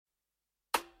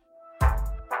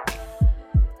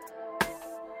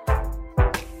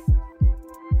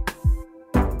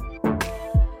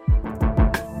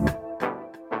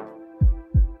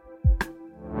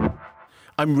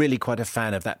I'm really quite a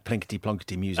fan of that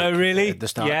plinkety-plonkety music. Oh, really? At the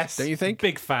start. Yes. Don't you think?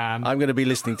 Big fan. I'm going to be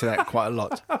listening to that quite a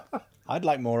lot. I'd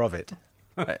like more of it.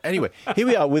 Anyway, here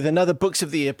we are with another Books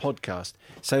of the Year podcast.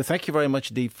 So thank you very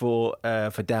much indeed for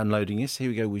downloading this. Here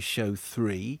we go with show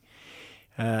 3,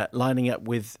 lining up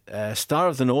with Star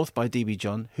of the North by DB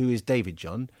John, who is David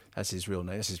John. That's his real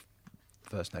name. That's his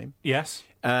first name. Yes.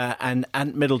 And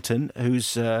Ant Middleton,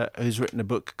 who's written a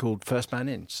book called First Man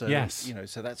In. So, yes.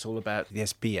 So that's all about the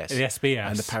SBS. The SBS.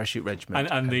 And the parachute regiment.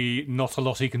 And the not a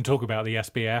lot he can talk about the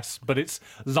SBS, but it's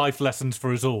life lessons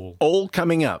for us all. All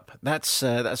coming up. That's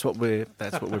what we're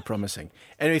promising.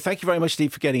 Anyway, thank you very much,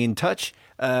 Steve, for getting in touch.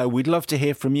 We'd love to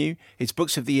hear from you. It's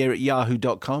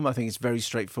booksoftheyear@yahoo.com. I think it's a very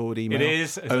straightforward email. It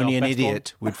is. It's Only an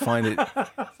idiot would find it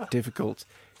difficult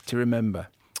to remember.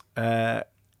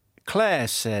 Claire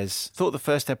says, thought the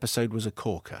first episode was a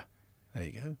corker. There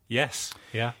you go. Yes.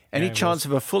 Yeah. Any yeah, chance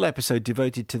of a full episode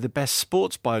devoted to the best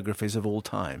sports biographies of all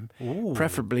time? Ooh.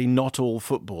 Preferably not all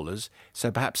footballers,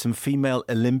 so perhaps some female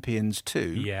Olympians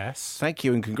too. Yes. Thank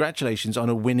you and congratulations on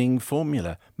a winning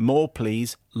formula. More,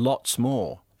 please. Lots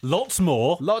more. Lots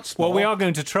more. Lots more. Well, we are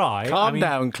going to try. Calm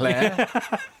down, Claire.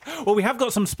 Well, we have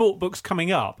got some sport books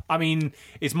coming up. I mean,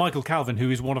 it's Michael Calvin, who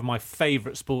is one of my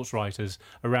favourite sports writers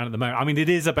around at the moment. I mean, it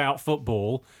is about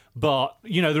football, but,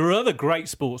 there are other great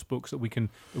sports books that we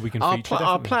can feature.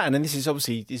 Our plan, and this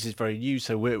is very new,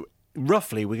 so we're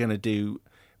going to do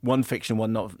one fiction,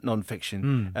 one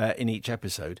non-fiction in each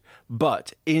episode.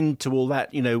 But into all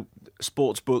that,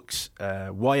 sports books,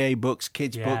 YA books,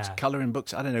 kids books, colouring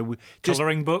books, I don't know.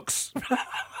 Colouring books?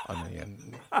 I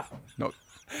mean, not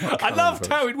I loved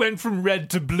how it went from red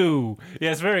to blue.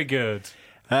 Yes, very good.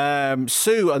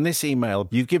 Sue, on this email,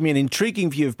 you've given me an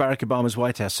intriguing view of Barack Obama's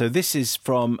White House. So this is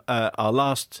from our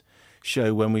last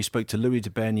show when we spoke to Louis de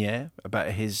Bernier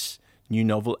about his new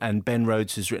novel, and Ben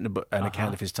Rhodes has written an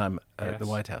account of his time at the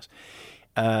White House.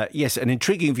 Yes, an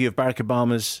intriguing view of Barack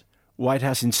Obama's White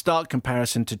House in stark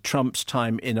comparison to Trump's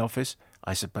time in office.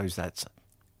 I suppose that's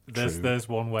true. There's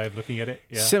one way of looking at it.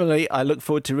 Yeah. Similarly, I look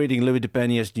forward to reading Louis de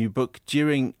Bernier's new book.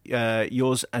 During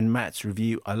yours and Matt's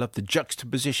review, I love the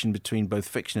juxtaposition between both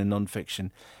fiction and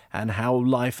non-fiction and how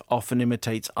life often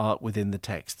imitates art within the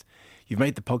text. You've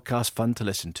made the podcast fun to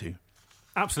listen to.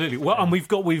 Absolutely. Well, and we've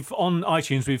on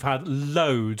iTunes, we've had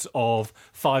loads of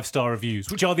 5-star reviews,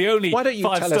 which are the only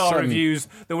 5-star reviews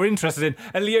that we're interested in.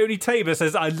 And Leonie Tabor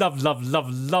says, I love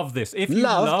this. If you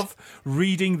love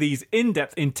reading these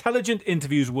in-depth, intelligent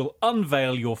interviews will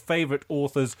unveil your favourite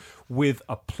authors with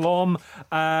aplomb.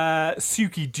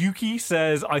 Suki Dookie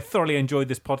says, I thoroughly enjoyed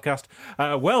this podcast.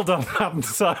 Well done, Matt and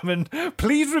Simon.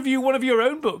 Please review one of your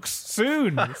own books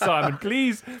soon, Simon.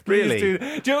 Please really? Do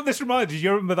you know what this reminds you?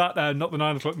 You remember that Not the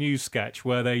 9 o'clock news sketch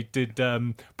where they did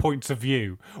points of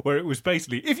view, where it was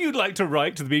basically, if you'd like to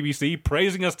write to the BBC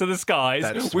praising us to the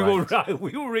skies, we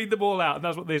will read them all out, and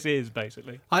that's what this is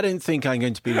basically. I don't think I'm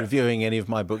going to be reviewing any of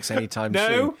my books anytime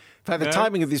soon. In fact, the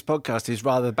timing of this podcast is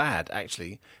rather bad,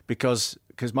 actually, because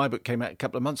my book came out a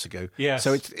couple of months ago. Yes.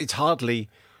 So it's hardly.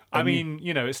 I mean,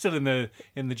 it's still in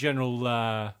the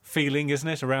general feeling, isn't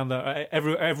it? Around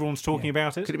everyone's talking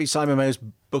about it. Could it be Simon Mayer's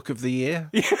Book of the Year?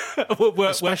 Yeah.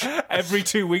 Every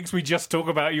 2 weeks we just talk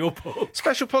about your book.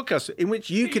 Special podcast in which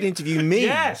you could interview me.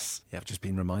 Yes. Yeah, I've just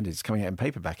been reminded it's coming out in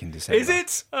paperback in December. Is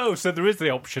it? Oh, so there is the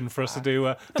option for us to do.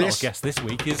 Our guest this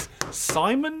week is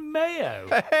Simon Mayo.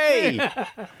 Hey,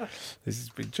 this has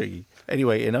been tricky.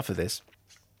 Anyway, enough of this.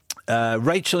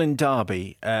 Rachel in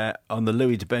Derby on the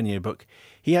Louis de Bernier book.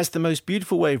 He has the most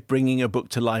beautiful way of bringing a book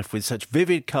to life with such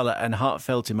vivid colour and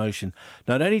heartfelt emotion.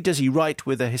 Not only does he write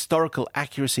with a historical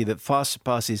accuracy that far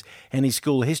surpasses any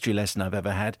school history lesson I've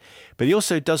ever had, but he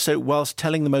also does so whilst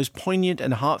telling the most poignant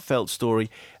and heartfelt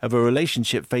story of a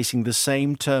relationship facing the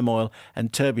same turmoil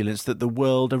and turbulence that the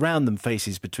world around them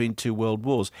faces between two world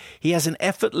wars. He has an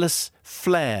effortless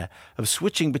flair of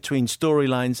switching between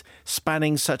storylines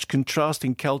spanning such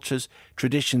contrasting cultures,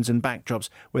 traditions and backdrops,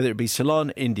 whether it be Ceylon,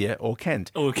 India or Kent.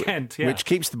 Or Kent, yeah. Which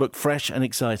keeps the book fresh and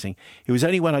exciting. It was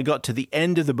only when I got to the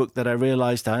end of the book that I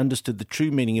realised I understood the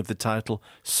true meaning of the title,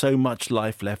 So Much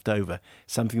Life Left Over,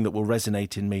 something that will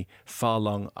resonate in me far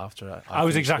long after I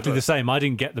was exactly the same. I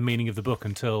didn't get the meaning of the book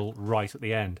until right at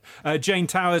the end. Jane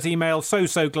Towers' email,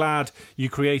 so glad you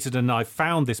created and I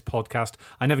found this podcast.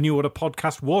 I never knew what a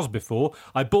podcast was before.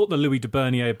 I bought the Louis de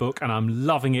Bernier book and I'm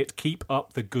loving it. Keep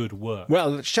up the good work.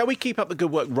 Well, shall we keep up the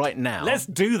good work right now? Let's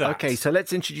do that. Okay, so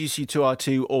let's introduce you to our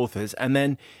two authors, and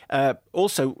then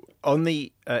also on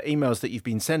the emails that you've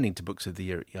been sending to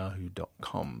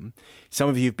booksoftheyear@yahoo.com, some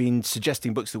of you have been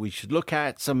suggesting books that we should look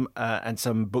at, some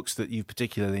books that you've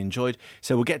particularly enjoyed.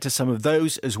 So we'll get to some of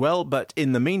those as well, but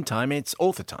in the meantime, it's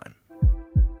author time.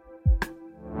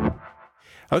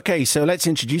 Okay, so let's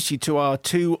introduce you to our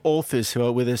two authors who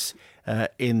are with us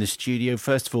in the studio.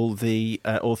 First of all, the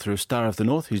author of Star of the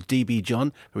North, who's DB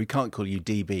John. We can't call you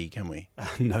DB, can we?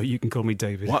 No, you can call me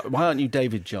David. Why aren't you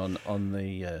David John on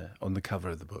the cover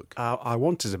of the book? I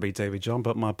wanted to be David John,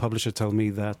 but my publisher told me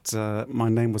that my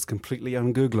name was completely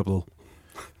ungoogleable.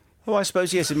 Oh, I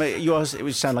suppose, yes. It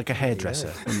would sound like a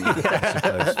hairdresser. Yeah.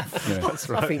 I suppose. You know. That's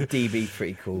right. I think DB's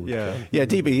pretty cool. Yeah,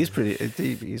 DB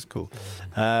is cool.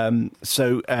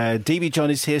 So DB John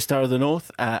is here, Star of the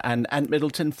North, and Ant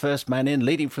Middleton, first man in,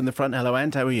 leading from the front. Hello,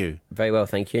 Ant. How are you? Very well,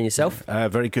 thank you. And yourself?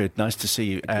 Very good. Nice to see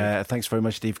you. Thanks very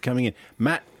much, Steve, for coming in.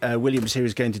 Matt Williams here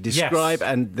is going to describe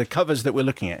and the covers that we're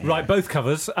looking at here. Right, both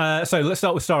covers. So let's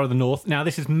start with Star of the North. Now,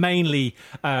 this is mainly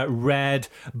red,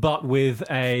 but with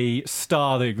a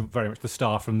star, very much the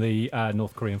star from the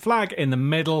North Korean flag in the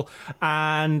middle.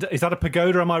 And is that a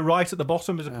pagoda? Am I right at the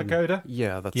bottom? Is a pagoda?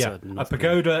 Yeah, that's a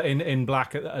pagoda in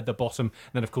black at the bottom.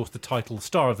 And then, of course, the title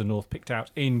Star of the North picked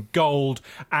out in gold,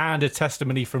 and a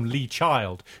testimony from Lee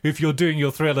Child. If you're doing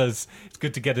your thrillers, it's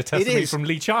good to get a testimony from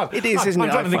Lee Child. It is, isn't it?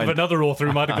 I'm trying to think of another author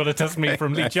who might have got a testimony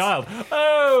from Lee Child.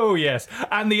 Oh, yes.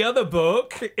 And the other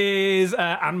book is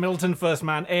Ant Middleton, First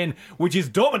Man In, which is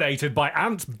dominated by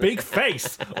Ant's big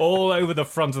face all over the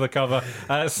front of the cover.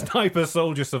 Sniper,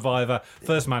 soldier, survivor,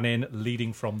 first man in,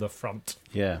 leading from the front.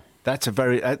 Yeah. That's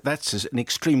an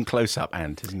extreme close-up,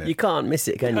 Ant, isn't it? You can't miss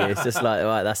it, can you? It's just like,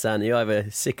 right, that's Ant. You're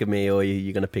either sick of me or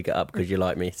you're going to pick it up because you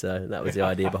like me. So that was the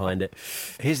idea behind it.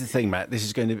 Here's the thing, Matt. This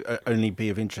is going to only be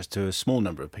of interest to a small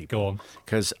number of people. Go on.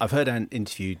 Because I've heard Ant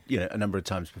interviewed, a number of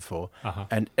times before,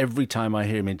 and every time I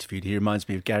hear him interviewed, he reminds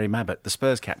me of Gary Mabbott, the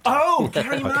Spurs captain. Oh,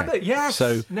 Gary Mabbott, yes.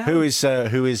 So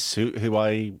who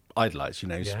I idolise,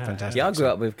 he's fantastic. Yeah, I grew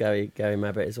up with Gary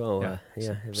Mabbott as well.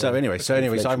 So anyway,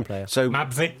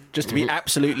 Mabsy. Just to be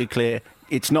absolutely clear,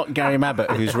 it's not Gary Mabbott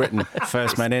who's written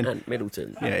First Man In. Ant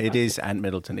Middleton. Yeah, it is Ant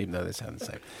Middleton, even though they sound the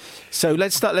same. So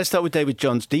let's start with David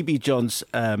John's, DB John's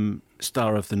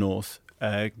Star of the North.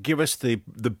 Give us the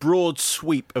broad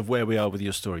sweep of where we are with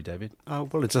your story, David.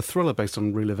 Well, it's a thriller based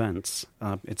on real events.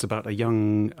 It's about a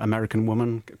young American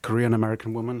woman,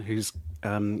 Korean-American woman, who's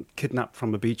kidnapped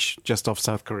from a beach just off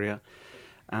South Korea.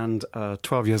 And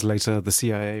 12 years later, the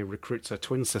CIA recruits her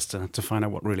twin sister to find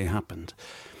out what really happened.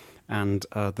 And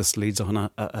this leads on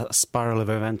a spiral of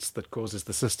events that causes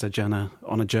the sister, Jenna,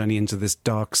 on a journey into this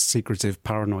dark, secretive,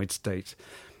 paranoid state.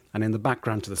 And in the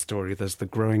background to the story, there's the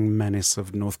growing menace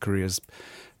of North Korea's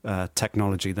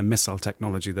technology, the missile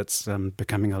technology that's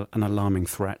becoming an alarming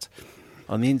threat.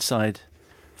 On the inside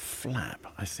flap,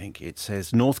 I think, it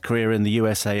says, North Korea and the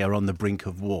USA are on the brink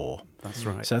of war. That's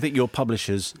right. So I think your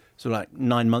publishers, sort of like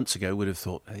 9 months ago, would have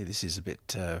thought, hey, this is a bit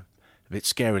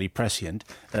scarily prescient.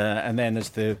 And then as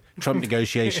the Trump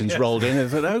negotiations rolled in, they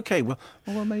thought, okay, well,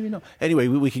 maybe not. Anyway,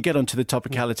 we can get on to the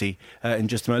topicality in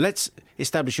just a moment. Let's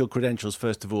establish your credentials,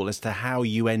 first of all, as to how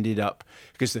you ended up,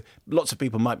 because lots of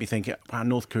people might be thinking, wow,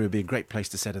 North Korea would be a great place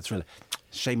to set a thriller.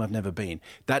 Shame I've never been.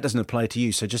 That doesn't apply to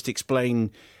you. So just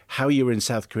explain how you were in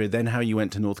South Korea, then how you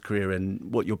went to North Korea,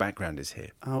 and what your background is here.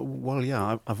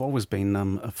 I've always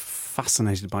been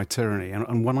fascinated by tyranny.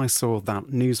 And when I saw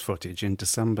that news footage in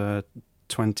December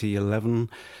 2011,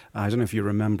 I don't know if you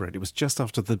remember it, it was just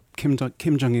after the Kim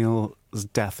Jong-il's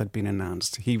death had been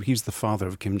announced. He's the father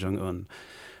of Kim Jong-un.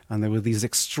 And there were these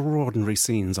extraordinary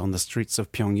scenes on the streets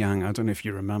of Pyongyang. I don't know if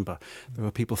you remember. There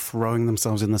were people throwing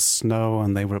themselves in the snow,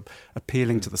 and they were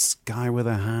appealing to the sky with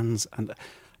their hands. And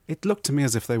it looked to me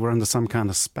as if they were under some kind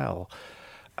of spell.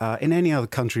 In any other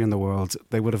country in the world,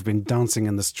 they would have been dancing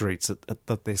in the streets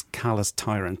that this callous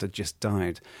tyrant had just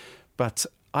died. But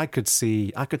I could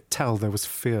tell there was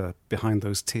fear behind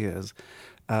those tears.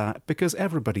 Because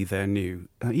everybody there knew,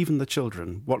 even the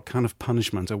children, what kind of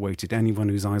punishment awaited anyone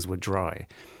whose eyes were dry.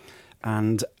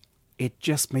 And it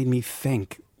just made me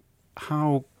think,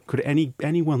 how could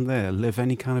anyone there live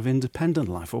any kind of independent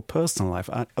life or personal life?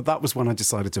 That was when I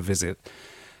decided to visit.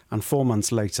 And 4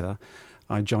 months later,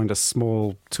 I joined a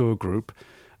small tour group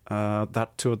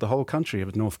that toured the whole country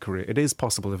of North Korea. It is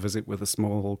possible to visit with a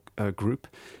small group.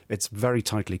 It's very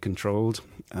tightly controlled.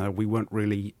 We weren't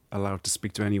really allowed to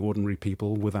speak to any ordinary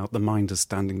people without the minders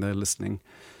standing there listening.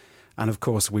 And of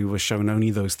course, we were shown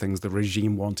only those things the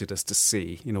regime wanted us to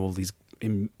see, all these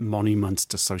monuments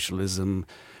to socialism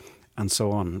and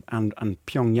so on. And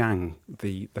Pyongyang,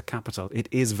 the capital, it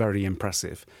is very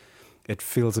impressive. It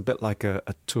feels a bit like a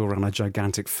tour on a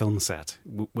gigantic film set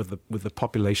with the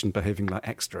population behaving like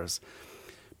extras.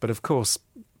 But of course,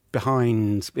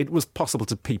 it was possible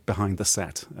to peep behind the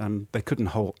set. They couldn't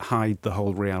hide the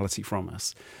whole reality from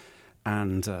us.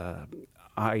 And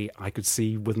I could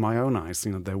see with my own eyes,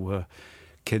 there were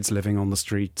kids living on the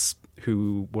streets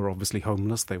who were obviously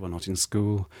homeless. They were not in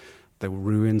school. There were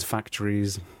ruined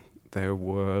factories. There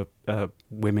were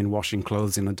women washing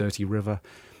clothes in a dirty river.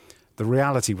 The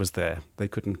reality was there. They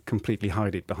couldn't completely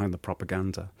hide it behind the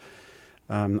propaganda.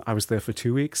 I was there for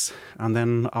 2 weeks, and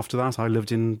then after that I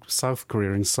lived in South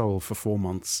Korea, in Seoul, for 4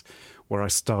 months, where I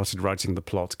started writing the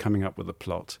plot, coming up with the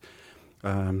plot.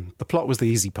 The plot was the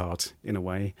easy part, in a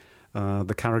way.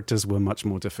 The characters were much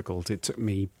more difficult. It took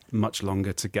me much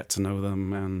longer to get to know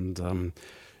them and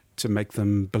to make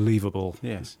them believable.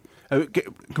 Yes.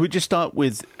 Could we just start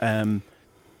with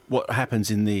what happens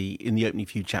in the opening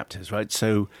few chapters, right?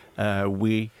 So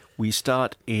we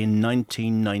start in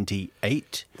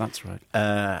 1998. That's right.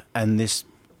 And this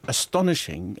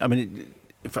astonishing... I mean,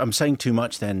 if I'm saying too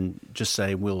much, then just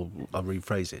say I'll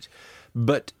rephrase it.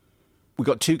 But we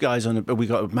got two guys we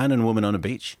got a man and a woman on a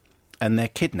beach, and they're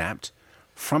kidnapped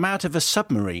from out of a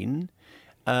submarine,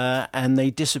 and they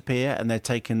disappear, and they're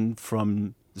taken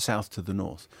from the south to the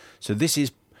north. So this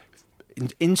is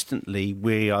instantly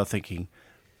we are thinking,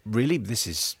 really,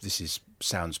 this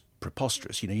sounds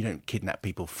preposterous. You don't kidnap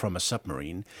people from a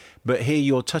submarine, but here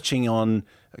you're touching on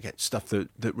stuff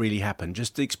that really happened.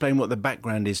 Just to explain what the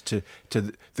background is to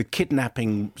the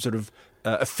kidnapping sort of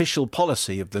official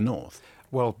policy of the North.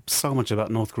 Well, so much about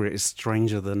North Korea is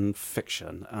stranger than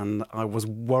fiction, and I was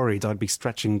worried I'd be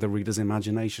stretching the reader's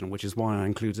imagination, which is why I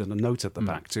included a note at the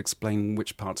back to explain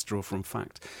which parts draw from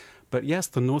fact. But yes,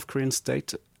 the North Korean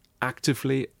state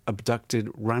actively abducted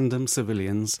random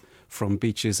civilians from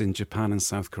beaches in Japan and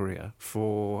South Korea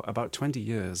for about 20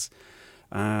 years.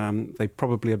 They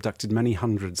probably abducted many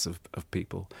hundreds of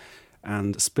people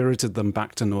and spirited them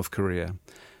back to North Korea.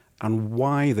 And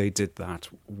why they did that,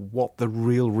 what the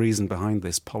real reason behind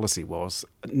this policy was,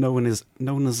 no one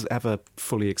has ever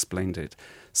fully explained it.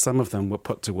 Some of them were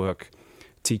put to work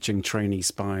teaching trainee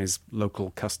spies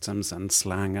local customs and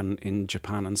slang and in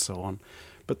Japan and so on.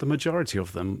 But the majority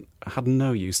of them had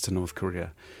no use to North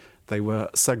Korea. They were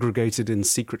segregated in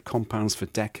secret compounds for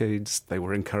decades. They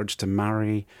were encouraged to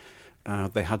marry.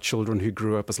 They had children who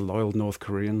grew up as loyal North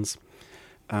Koreans.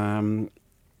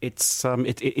 It's a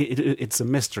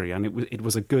mystery, and it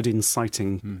was a good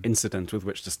inciting incident with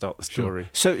which to start the story.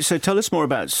 Sure. So tell us more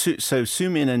about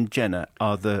Sumin and Jenna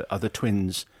are the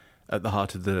twins at the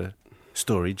heart of the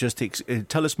story. Just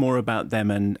tell us more about them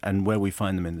and where we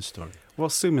find them in the story. Well,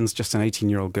 Sumin's just an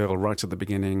 18-year-old girl right at the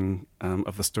beginning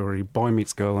of the story. Boy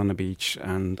meets girl on a beach,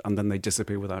 and then they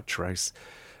disappear without trace.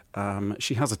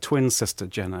 She has a twin sister,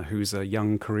 Jenna, who's a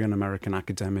young Korean-American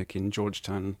academic in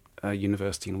Georgetown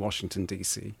University in Washington,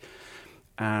 D.C.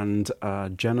 And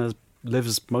Jenna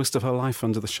lives most of her life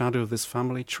under the shadow of this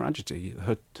family tragedy.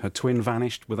 Her twin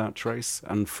vanished without trace,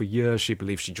 and for years she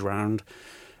believed she drowned,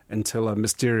 until a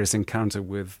mysterious encounter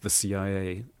with the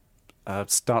CIA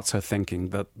starts her thinking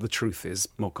that the truth is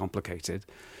more complicated,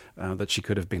 that she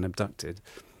could have been abducted.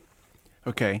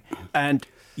 Okay, and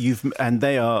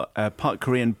they are part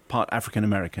Korean, part African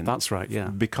American. That's right. Yeah,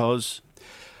 because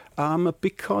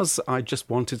I just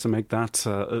wanted to make that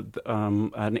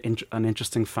an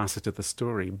interesting facet of the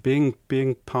story.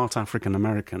 Being part African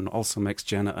American also makes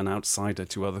Jenna an outsider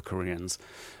to other Koreans,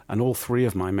 and all three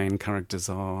of my main characters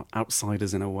are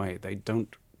outsiders in a way. They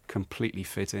don't completely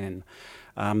fit in.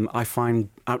 I find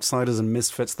outsiders and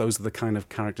misfits, those are the kind of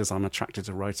characters I'm attracted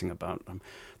to writing about.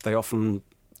 They often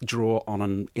draw on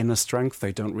an inner strength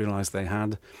they don't realise they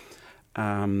had.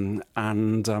 And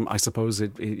I suppose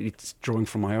it's drawing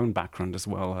from my own background as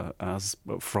well as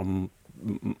from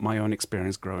my own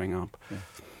experience growing up. Yeah.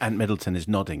 And Middleton is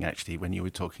nodding, actually, when you were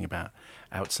talking about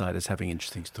outsiders having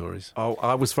interesting stories. Oh,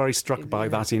 I was very struck by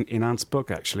that in Ant's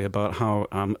book, actually, about how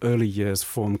early years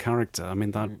form character. I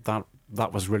mean,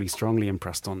 that was really strongly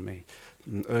impressed on me.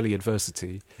 Early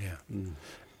adversity. Yeah.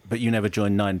 But you never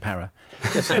joined 9 Para.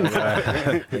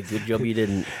 Good job you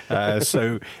didn't.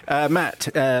 Matt,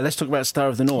 let's talk about Star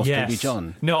of the North, DB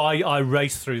John. No, I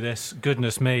raced through this.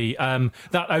 Goodness me.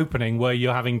 That opening where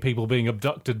you're having people being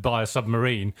abducted by a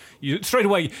submarine, straight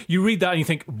away you read that and you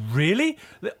think, really?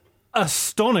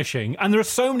 Astonishing. And there are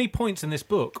so many points in this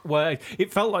book where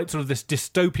it felt like sort of this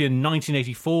dystopian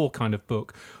 1984 kind of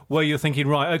book where you're thinking,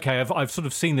 right, okay, I've sort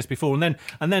of seen this before, and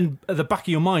then at the back of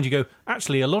your mind you go,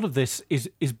 actually a lot of this is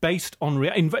based on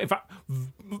in fact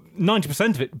 90%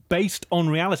 of it based on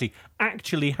reality,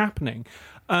 actually happening.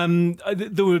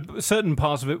 There were certain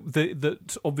parts of it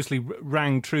that obviously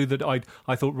rang true that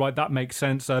I thought, right, that makes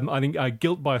sense. I think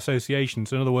guilt by association,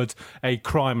 so in other words, a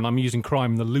crime, and I'm using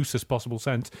crime in the loosest possible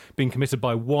sense, being committed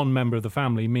by one member of the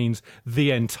family means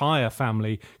the entire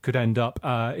family could end up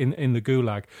in the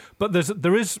gulag. But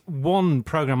there is one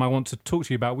program I want to talk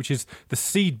to you about, which is the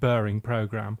seed bearing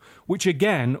program, which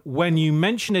again, when you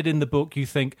mention it in the book, you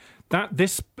think that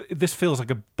this feels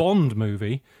like a Bond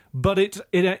movie, but it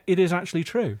is actually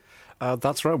true.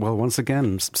 That's right. Well, once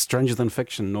again, stranger than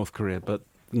fiction, North Korea. But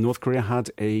North Korea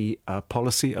had a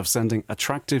policy of sending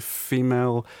attractive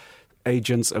female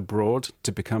agents abroad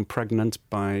to become pregnant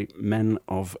by men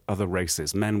of other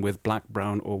races, men with black,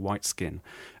 brown or white skin.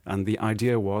 And the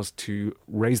idea was to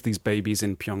raise these babies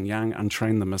in Pyongyang and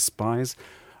train them as spies.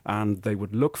 And they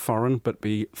would look foreign but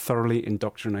be thoroughly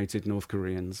indoctrinated North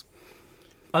Koreans.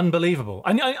 Unbelievable.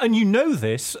 And you know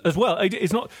this as well.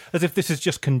 It's not as if this is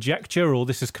just conjecture or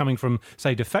this is coming from,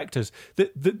 say, defectors.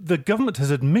 The government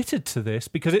has admitted to this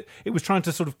because it was trying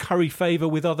to sort of curry favour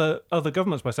with other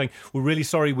governments by saying, we're really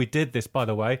sorry we did this, by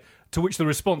the way, to which the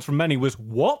response from many was,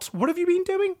 what? What have you been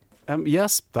doing?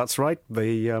 Yes, that's right.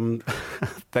 They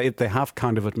have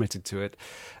kind of admitted to it.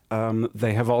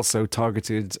 They have also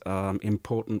targeted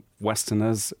important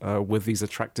Westerners with these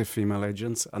attractive female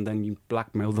agents, and then you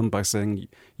blackmail them by saying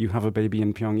you have a baby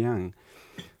in Pyongyang.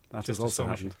 That has also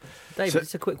happened. David,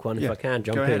 just a quick one, if I can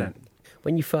jump in. Ahead.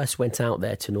 When you first went out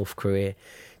there to North Korea,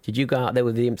 did you go out there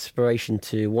with the inspiration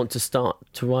to want to start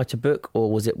to write a book,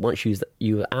 or was it once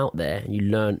you were out there and you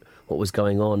learned what was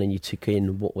going on and you took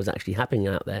in what was actually happening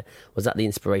out there, was that the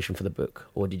inspiration for the book,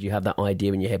 or did you have that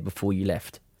idea in your head before you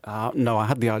left? No, I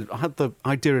had the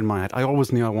idea in my head. I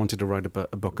always knew I wanted to write a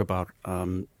book about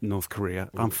North Korea.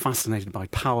 I'm fascinated by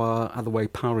power, the way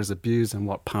power is abused and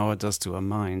what power does to a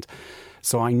mind.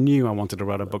 So I knew I wanted to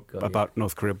write a book about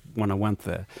North Korea when I went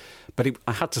there. But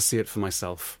I had to see it for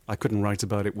myself. I couldn't write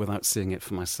about it without seeing it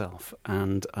for myself.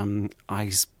 And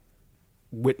I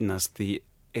witnessed the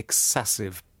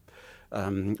excessive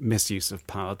misuse of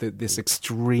power, this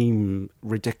extreme,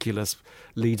 ridiculous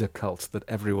leader cult that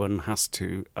everyone has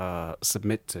to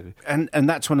submit to. And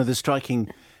that's one of the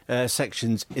striking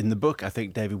sections in the book, I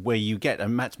think, David, where you get,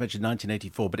 and Matt's mentioned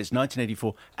 1984, but it's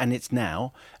 1984 and it's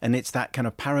now, and it's that kind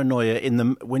of paranoia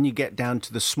when you get down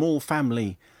to the small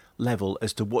family level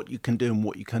as to what you can do and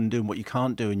what you can do and what you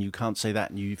can't do, and you can't say that,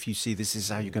 and if you see this is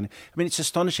how you're going to... I mean, it's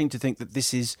astonishing to think that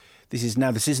this isn't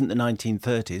the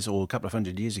 1930s or a couple of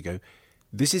hundred years ago.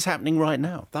 This is happening right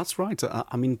now. That's right.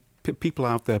 I mean, people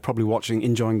out there probably watching,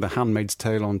 enjoying The Handmaid's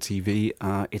Tale on TV.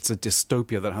 It's a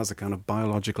dystopia that has a kind of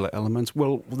biological element.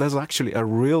 Well, there's actually a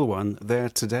real one there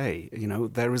today. You know,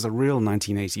 there is a real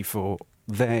 1984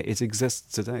 there. It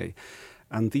exists today.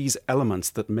 And these elements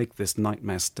that make this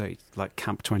nightmare state, like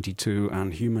Camp 22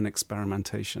 and human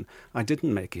experimentation, I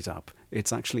didn't make it up.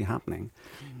 It's actually happening.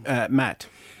 Matt?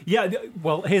 Yeah,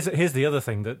 well, here's the other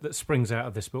thing that springs out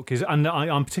of this book, and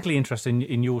I'm particularly interested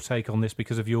in your take on this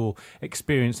because of your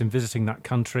experience in visiting that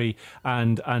country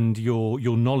and your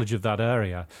knowledge of that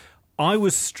area. I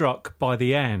was struck by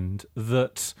the end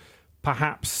that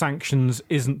perhaps sanctions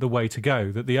isn't the way to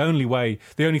go, that the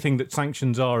only thing that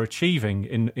sanctions are achieving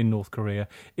in North Korea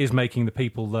is making the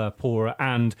people there poorer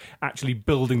and actually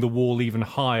building the wall even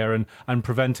higher and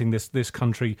preventing this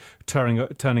country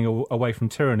turning away from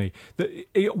tyranny.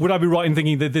 Would I be right in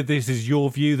thinking that this is your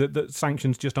view, that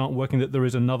sanctions just aren't working, that there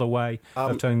is another way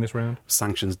of turning this around?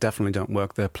 Sanctions definitely don't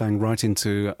work. They're playing right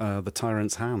into the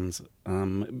tyrant's hands.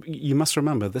 You must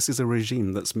remember, this is a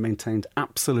regime that's maintained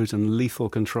absolute and lethal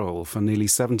control for nearly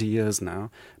 70 years now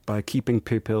by keeping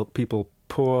people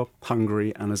poor,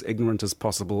 hungry, and as ignorant as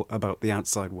possible about the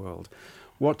outside world.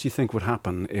 What do you think would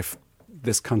happen if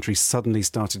this country suddenly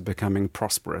started becoming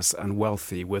prosperous and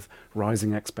wealthy with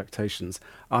rising expectations?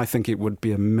 I think it would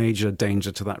be a major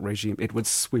danger to that regime. It would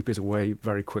sweep it away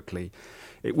very quickly.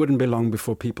 It wouldn't be long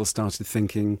before people started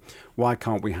thinking, why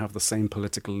can't we have the same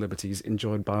political liberties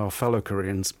enjoyed by our fellow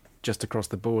Koreans just across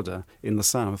the border in the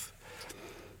south?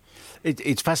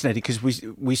 It's fascinating because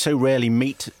we so rarely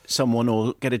meet someone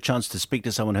or get a chance to speak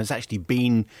to someone who's actually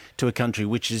been to a country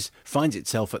which finds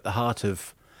itself at the heart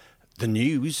of the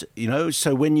news, you know.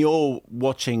 So when you're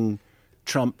watching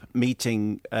Trump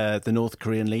meeting the North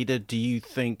Korean leader, do you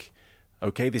think,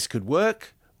 okay, this could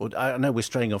work? Or I know we're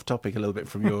straying off topic a little bit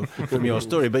from your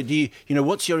story, but do you know,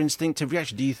 what's your instinctive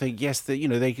reaction? Do you think yes,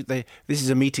 that this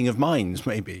is a meeting of minds,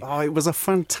 maybe? Oh, it was a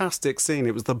fantastic scene.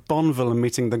 It was the Bond villain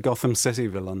meeting the Gotham City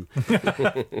villain.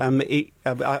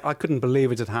 I couldn't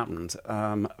believe it had happened,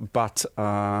 but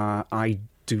I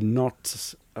do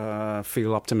not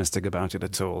feel optimistic about it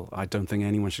at all. I don't think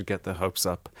anyone should get their hopes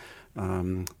up.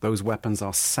 Those weapons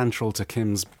are central to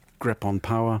Kim's grip on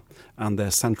power, and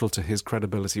they're central to his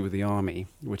credibility with the army,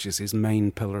 which is his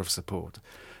main pillar of support.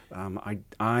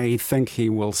 I think he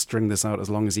will string this out as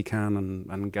long as he can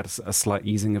and get a slight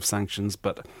easing of sanctions,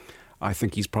 but I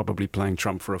think he's probably playing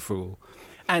Trump for a fool.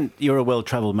 And you're a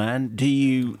well-travelled man. Do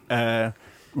you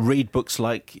read books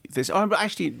like this? I'm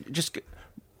actually just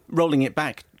rolling it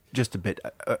back just a bit.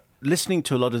 Listening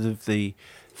to a lot of the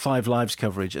Five Lives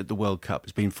coverage at the World Cup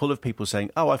has been full of people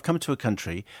saying, oh, I've come to a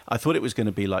country, I thought it was going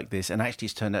to be like this, and actually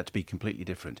it's turned out to be completely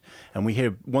different. And we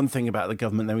hear one thing about the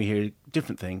government, then we hear a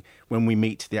different thing when we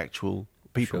meet the actual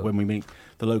people, when we meet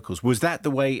the locals. Was that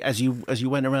the way, as you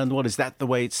went around the world, is that the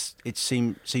way it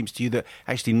seems to you, that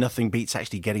actually nothing beats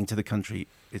actually getting to the country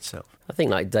itself? I think,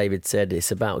 like David said,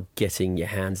 it's about getting your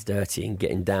hands dirty and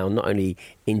getting down, not only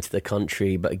into the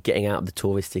country, but getting out of the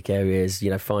touristic areas,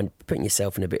 putting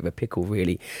yourself in a bit of a pickle,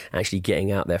 really, actually getting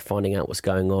out there, finding out what's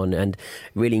going on, and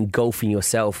really engulfing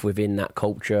yourself within that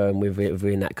culture and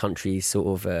within that country's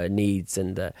sort of needs.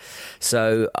 And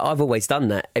so I've always done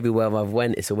that. Everywhere I've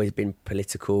went, it's always been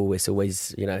political. It's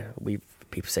always,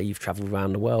 people say you've travelled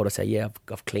around the world. I say, yeah,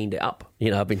 I've cleaned it up.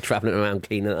 I've been travelling around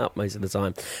cleaning it up most of the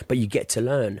time. But you get to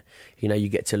learn. You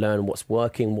get to learn what's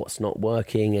working, what's not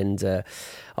working, and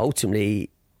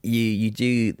ultimately, you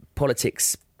do.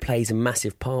 Politics plays a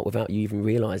massive part without you even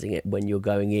realising it when you're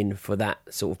going in for that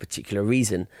sort of particular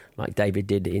reason, like David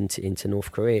did into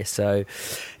North Korea. So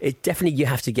it definitely, you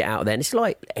have to get out there. And it's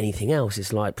like anything else.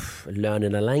 It's like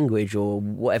learning a language or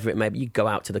whatever it may be. You go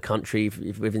out to the country,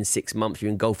 if within 6 months you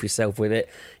engulf yourself with it,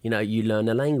 you learn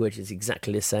a language. It's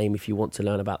exactly the same if you want to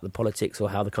learn about the politics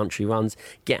or how the country runs.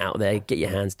 Get out there, get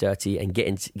your hands dirty and get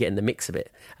in the mix of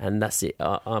it. And that's it.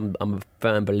 I'm a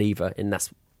firm believer in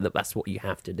that's what you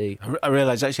have to do. I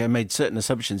realise, actually, I made certain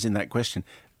assumptions in that question.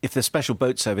 If the Special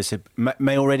Boat Service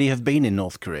may already have been in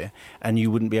North Korea, and you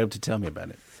wouldn't be able to tell me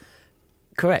about it.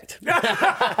 Correct.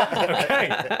 Okay,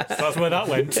 so that's where that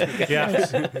went.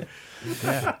 Yeah.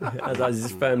 As I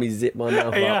just firmly zip my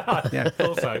mouth up. Yeah.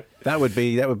 Also, that would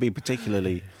be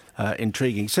particularly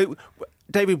intriguing. So,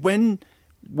 David, when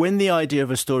the idea of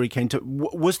a story came to,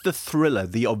 was the thriller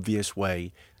the obvious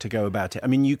way to go about it? I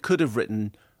mean, you could have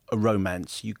written a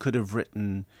romance, you could have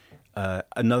written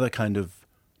another kind of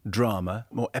drama,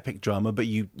 more epic drama, but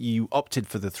you opted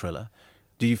for the thriller.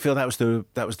 Do you feel that was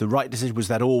the right decision? Was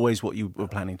that always what you were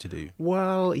planning to do?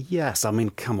 Well, yes. I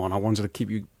mean, come on, I wanted to keep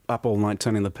you up all night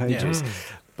turning the pages. Yeah.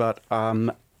 But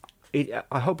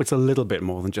I hope it's a little bit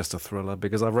more than just a thriller,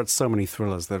 because I've read so many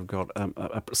thrillers that have got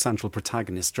a central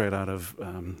protagonist straight out of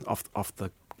off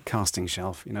the casting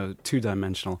shelf,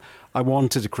 two-dimensional. I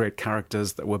wanted to create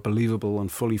characters that were believable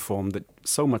and fully formed, that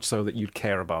so much so that you'd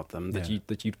care about them, that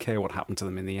you'd care what happened to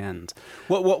them in the end.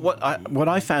 What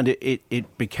I found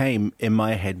it became in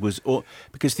my head was,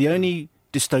 because the only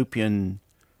dystopian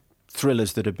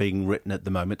thrillers that are being written at the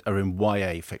moment are in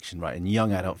YA fiction, right? In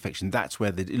young adult fiction. That's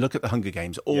where look at the Hunger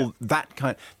Games.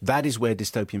 That is where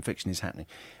dystopian fiction is happening.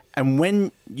 And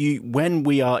when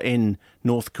we are in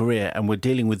North Korea and we're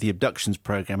dealing with the abductions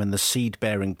program and the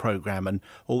seed-bearing program and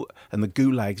the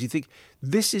gulags, you think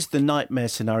this is the nightmare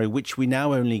scenario which we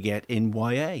now only get in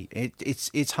YA.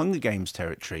 It's Hunger Games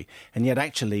territory, and yet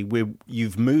actually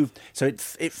you've moved. So it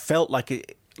felt like a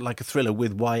thriller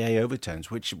with YA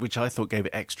overtones, which I thought gave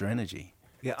it extra energy.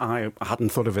 Yeah, I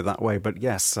hadn't thought of it that way, but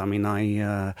yes, I mean,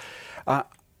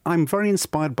 I'm very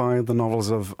inspired by the novels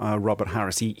of Robert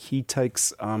Harris. He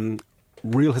takes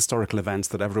real historical events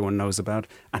that everyone knows about,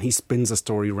 and he spins a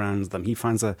story around them. He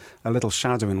finds a little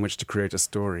shadow in which to create a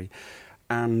story.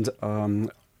 And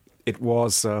it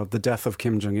was the death of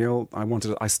Kim Jong-il.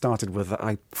 I started with that.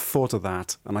 I thought of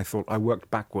that, and I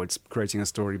worked backwards, creating a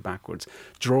story backwards,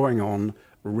 drawing on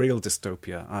real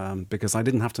dystopia, because I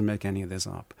didn't have to make any of this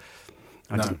up.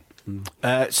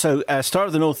 So Star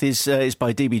of the North is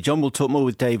by DB John. We'll talk more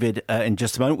with David in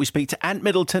just a moment. We speak to Ant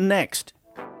Middleton next.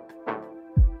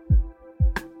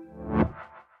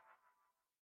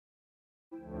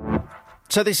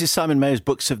 So this is Simon Mayer's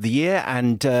Books of the Year,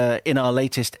 and in our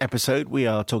latest episode we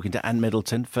are talking to Ant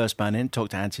Middleton, first man in. Talk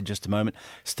to Ant in just a moment.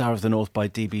 Star of the North by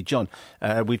DB John.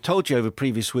 We've told you over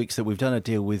previous weeks that we've done a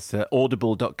deal with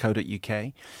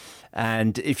audible.co.uk,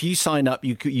 and if you sign up,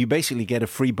 you basically get a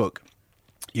free book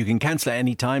You can cancel at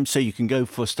any time, so you can go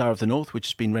for Star of the North, which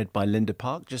has been read by Linda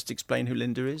Park. Just explain who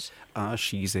Linda is.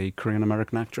 She's a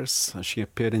Korean-American actress. She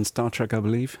appeared in Star Trek, I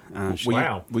believe.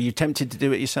 Were you tempted to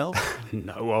do it yourself?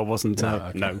 No, I wasn't.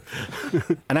 No.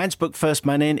 And Anne's book, First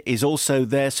Man In, is also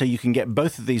there, so you can get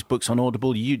both of these books on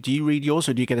Audible. Do you read yours,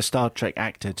 or do you get a Star Trek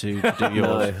actor to do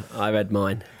yours? No, I read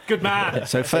mine. Good man.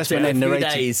 So First Man In narrated...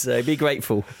 days, so be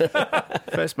grateful.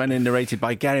 First Man In narrated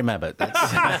by Gary Mabbott.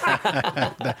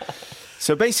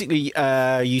 So basically,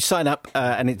 you sign up,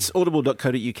 and it's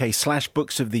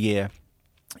audible.co.uk/books of the year.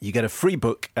 You get a free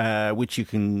book, which you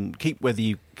can keep whether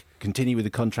you continue with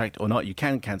the contract or not. You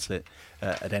can cancel it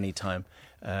at any time.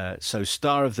 So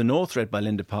Star of the North, read by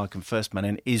Linda Park, and First Man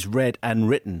In is read and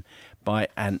written by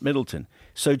Anne Middleton.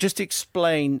 So just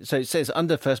explain, so it says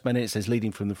under First Man In, it says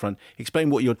leading from the front. Explain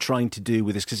what you're trying to do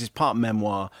with this, because it's part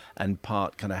memoir and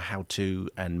part kind of how-to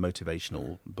and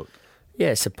motivational book. Yeah,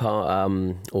 it's a part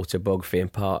autobiography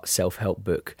and part self-help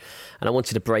book. And I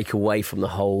wanted to break away from the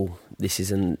whole, this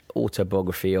is an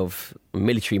autobiography of a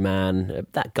military man,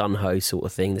 that gun-ho sort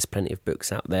of thing. There's plenty of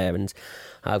books out there. And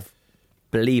I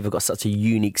believe I've got such a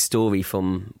unique story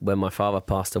from when my father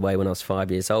passed away when I was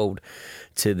 5 years old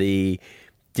to the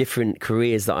different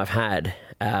careers that I've had,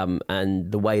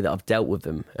 and the way that I've dealt with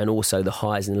them, and also the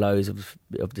highs and lows of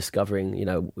discovering,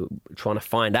 trying to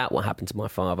find out what happened to my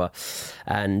father,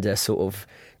 and sort of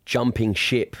jumping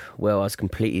ship where I was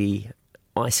completely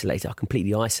isolated. I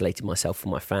completely isolated myself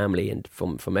from my family and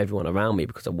from everyone around me,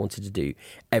 because I wanted to do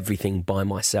everything by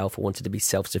myself. I wanted to be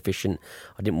self-sufficient.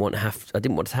 I didn't want to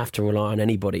have to rely on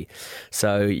anybody.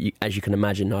 So as you can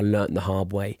imagine, I learnt the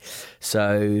hard way.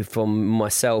 So from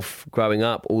myself growing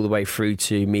up all the way through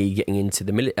to me getting into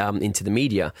the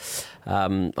media,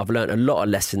 I've learnt a lot of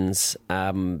lessons.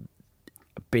 I've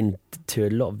been to a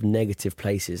lot of negative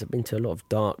places. I've been to a lot of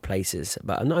dark places,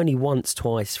 but not only once,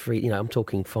 twice, three. I'm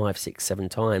talking 5, 6, 7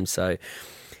 times. So,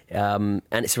 and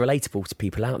it's relatable to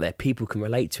people out there. People can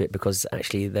relate to it because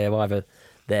actually they're either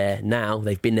there now,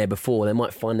 they've been there before. They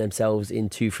might find themselves in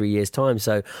 2-3 years' time.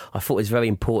 So I thought it was very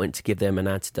important to give them an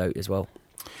antidote as well.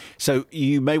 So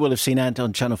you may well have seen Ant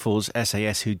on Channel 4's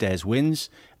SAS Who Dares Wins.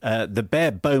 The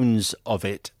bare bones of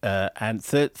it, and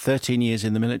 13 years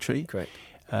in the military. Correct.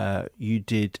 You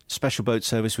did Special Boat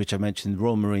Service, which I mentioned,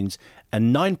 Royal Marines,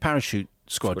 and 9 Parachute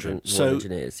Squadron. Royal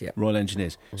Engineers, yeah. Royal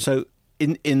Engineers. Mm-hmm. So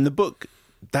in the book,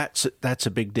 that's a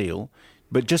big deal.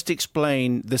 But just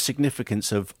explain the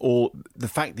significance of the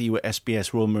fact that you were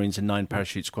SBS, Royal Marines, and 9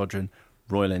 Parachute Squadron,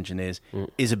 Royal Engineers,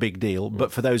 is a big deal.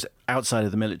 But for those outside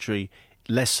of the military,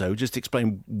 less so. Just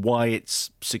explain why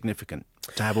it's significant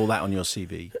to have all that on your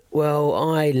CV. Well,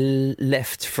 I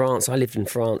left France. I lived in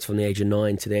France from the age of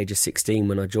 9 to the age of 16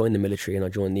 when I joined the military and I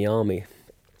joined the army.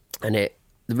 And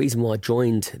the reason why I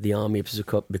joined the army was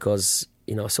because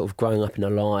sort of growing up in a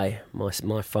lie.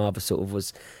 My father sort of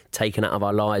was taken out of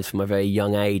our lives from a very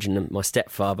young age, and my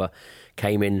stepfather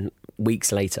came in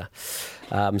weeks later.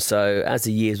 So as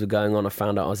the years were going on, I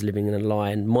found out I was living in a lie,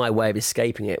 and my way of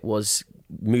escaping it was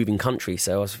moving country.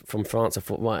 So I was from France. I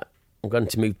thought, right, I'm going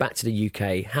to move back to the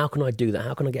UK. How can I do that?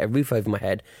 How can I get a roof over my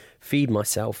head, feed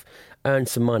myself, earn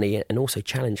some money, and also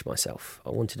challenge myself? I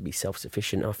wanted to be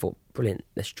self-sufficient. I thought, brilliant,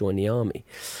 let's join the army.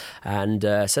 And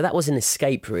so that was an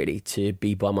escape, really, to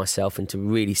be by myself and to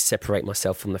really separate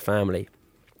myself from the family.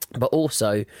 But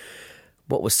also,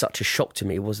 what was such a shock to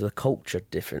me was the culture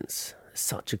difference.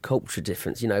 Such a culture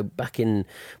difference. Back in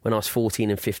when I was 14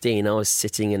 and 15, I was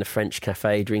sitting in a French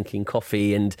cafe drinking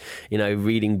coffee and,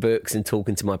 reading books and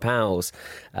talking to my pals.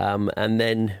 And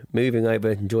then moving over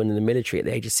and joining the military at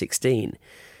the age of 16,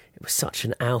 it was such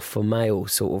an alpha male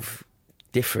sort of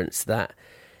difference that,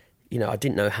 I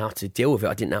didn't know how to deal with it.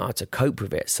 I didn't know how to cope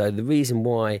with it. So the reason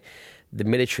why the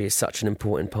military is such an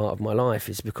important part of my life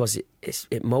is because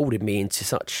it moulded me into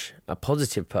such a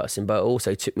positive person, but it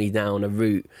also took me down a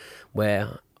route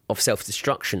of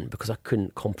self-destruction because I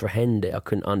couldn't comprehend it. I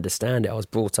couldn't understand it. I was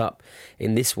brought up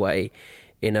in this way,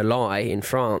 in a lie in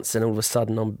France, and all of a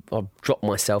sudden I've dropped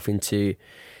myself into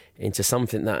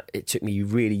something that it took me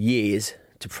really years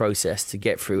to process, to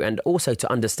get through, and also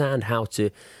to understand how to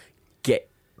get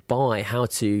by, how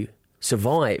to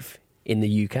survive in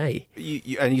the UK.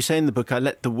 And you say in the book, I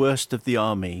let the worst of the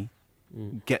army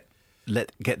get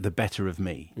the better of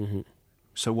me. Mm-hmm.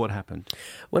 So what happened?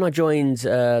 When I joined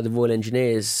the Royal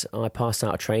Engineers, I passed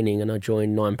out of training and I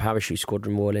joined 9 Parachute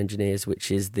Squadron Royal Engineers,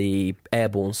 which is the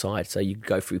airborne side. So you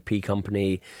go through P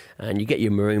Company and you get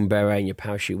your maroon beret and your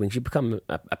parachute wings. You become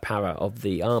a para of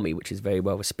the army, which is very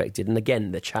well respected. And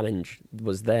again, the challenge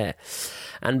was there.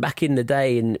 And back in the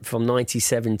day, from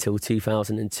 97 till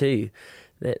 2002,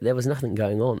 there was nothing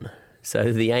going on.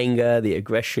 So the anger, the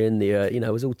aggression,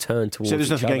 it was all turned towards. So there's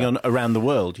nothing going on around the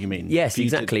world, you mean? Yes,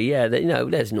 exactly. Yeah,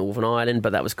 there's Northern Ireland,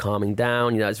 but that was calming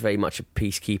down. It's very much a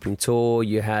peacekeeping tour.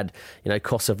 You had,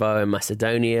 Kosovo and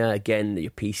Macedonia. Again, your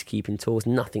peacekeeping tours.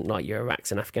 Nothing like your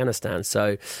Iraqs and Afghanistan.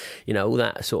 So, all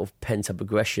that sort of pent-up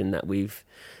aggression that we've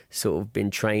sort of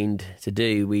been trained to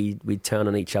do, we turn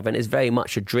on each other, and it's very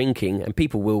much a drinking, and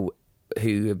people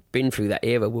who have been through that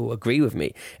era will agree with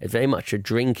me. It's very much a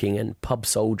drinking and pub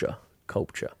soldier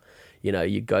culture.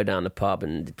 You'd go down the pub,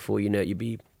 and before you know it, you'd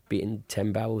be beating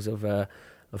 10 barrels of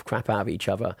crap out of each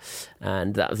other,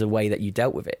 and that was the way that you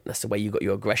dealt with it. That's the way you got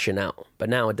your aggression out. But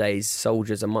nowadays,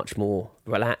 soldiers are much more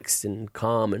relaxed and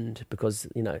calm, and because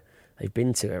they've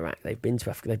been to Iraq, they've been to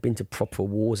Africa, they've been to proper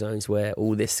war zones where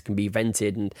all this can be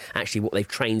vented, and actually what they've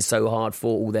trained so hard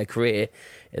for all their career,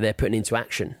 they're putting into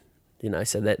action.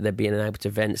 So they're being able to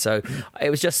vent. So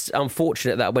it was just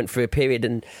unfortunate that I went through a period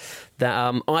and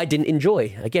that I didn't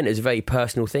enjoy. Again, it was a very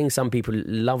personal thing. Some people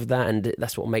love that, and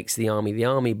that's what makes the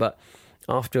army. But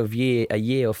after a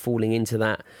year of falling into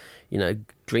that,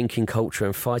 drinking culture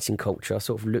and fighting culture, I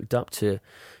sort of looked up to,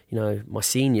 my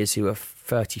seniors who were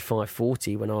 35,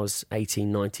 40 when I was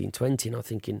 18, 19, 20, and I'm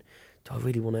thinking, do I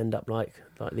really want to end up like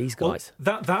these guys?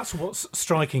 Well, that's what's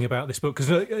striking about this book,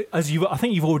 because I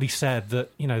think you've already said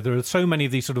that there are so many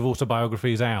of these sort of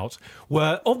autobiographies out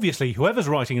where obviously whoever's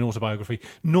writing an autobiography,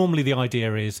 normally the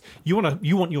idea is you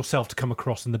want yourself to come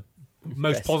across in the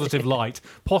most positive light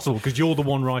possible because you're the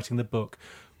one writing the book.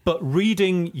 But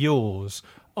reading yours,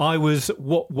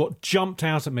 what jumped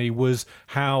out at me was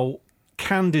how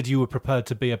candid you were prepared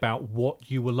to be about what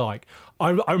you were like.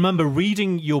 I remember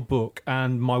reading your book,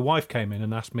 and my wife came in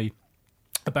and asked me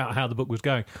about how the book was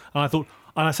going, and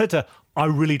I said to her, I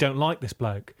really don't like this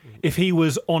bloke. If he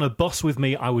was on a bus with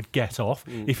me, I would get off.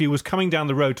 If he was coming down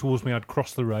the road towards me, I'd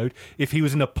cross the road. If he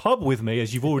was in a pub with me,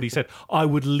 as you've already said, I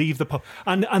would leave the pub.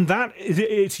 And that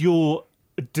it's your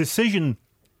decision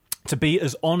to be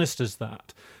as honest as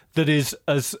that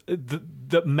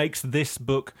that makes this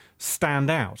book stand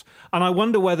out. And I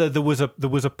wonder whether there was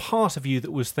a part of you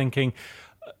that was thinking,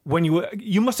 when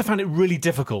you must have found it really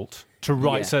difficult to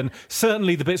write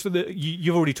certainly the bits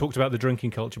you've already talked about the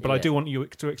drinking culture, but I do want you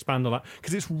to expand on that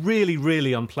because it's really,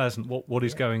 really unpleasant what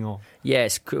is going on.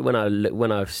 Yes, when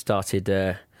I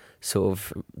started sort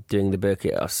of doing the book,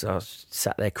 I was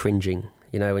sat there cringing.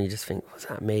 When you just think, was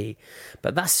that me?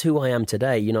 But that's who I am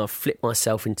today. I've flipped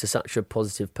myself into such a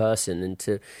positive person,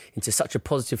 into such a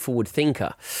positive forward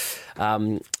thinker,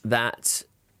 that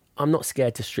I'm not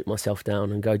scared to strip myself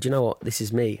down and go, do you know what, this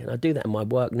is me. And I do that in my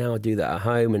work now, I do that at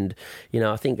home. And,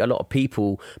 I think a lot of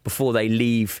people, before they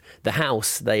leave the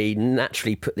house, they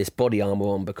naturally put this body armour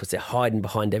on because they're hiding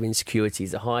behind their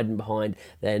insecurities, they're hiding behind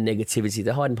their negativity,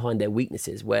 they're hiding behind their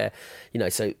weaknesses where,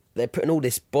 so they're putting all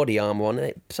this body armour on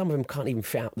and some of them can't even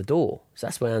fit out the door. So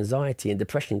that's where anxiety and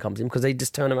depression comes in because they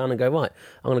just turn around and go, right,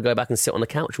 I'm going to go back and sit on the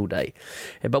couch all day.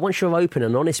 But once you're open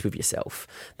and honest with yourself,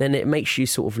 then it makes you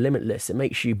sort of limitless. It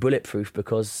makes you bulletproof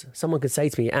because someone could say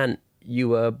to me, Ant, you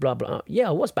were blah, blah. Yeah,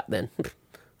 I was back then.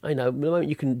 I know, the moment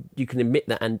you can admit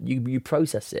that and you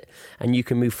process it and you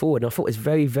can move forward. And I thought it's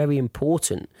very, very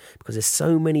important because there's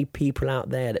so many people out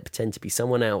there that pretend to be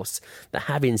someone else, that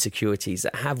have insecurities,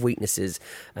 that have weaknesses,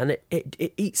 and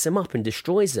it eats them up and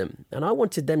destroys them. And I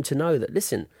wanted them to know that,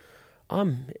 listen,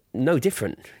 I'm no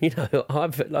different.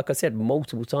 I've, like I said,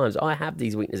 multiple times, I have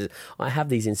these weaknesses, I have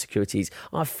these insecurities,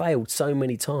 I've failed so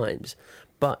many times,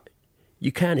 but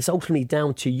it's ultimately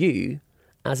down to you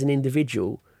as an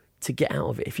individual to get out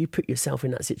of it. If you put yourself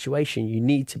in that situation, you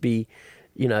need to be,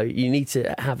 you need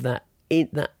to have that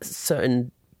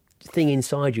certain thing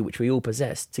inside you, which we all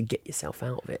possess, to get yourself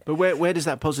out of it. But where does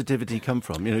that positivity come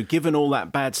from? Given all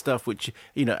that bad stuff, which,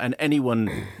 and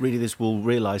anyone reading this will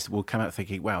realise, will come out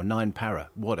thinking, wow, 9 para,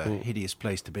 what a hideous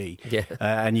place to be. Yeah.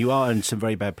 And you are in some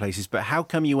very bad places, but how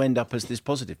come you end up as this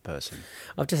positive person?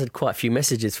 I've just had quite a few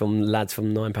messages from lads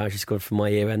from 9 para squad from my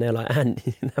era, and they're like, and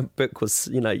that book was,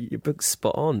 your book's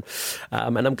spot on.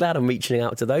 And I'm glad I'm reaching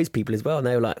out to those people as well. And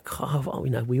they were like,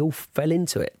 we all fell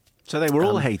into it. So they were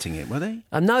all hating it, were they?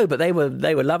 No, but they were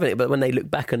loving it. But when they look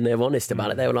back and they're honest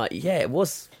about it, they were like, yeah, it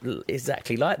was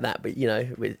exactly like that. But,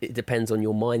 it depends on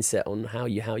your mindset, on how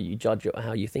you judge it, or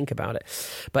how you think about it.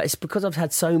 But it's because I've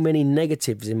had so many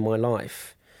negatives in my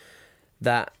life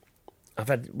that I've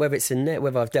had,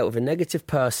 whether I've dealt with a negative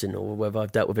person or whether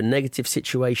I've dealt with a negative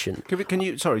situation. Can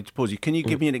you, sorry to pause you, can you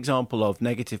give me an example of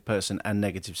negative person and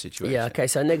negative situation? Yeah, okay,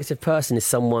 so a negative person is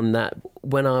someone that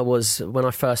when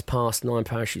I first passed 9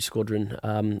 Parachute Squadron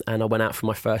and I went out for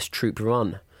my first troop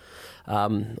run,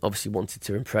 Obviously wanted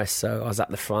to impress, so I was at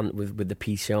the front with the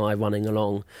PCI running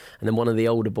along, and then one of the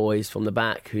older boys from the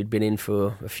back who'd been in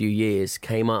for a few years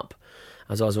came up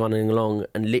as I was running along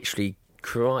and literally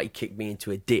karate kicked me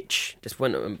into a ditch. Just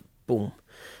went and boom.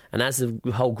 And as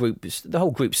the whole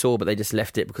group saw, but they just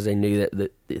left it because they knew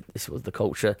that this was the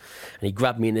culture. And he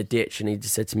grabbed me in the ditch and he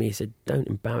just said to me, he said, "Don't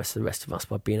embarrass the rest of us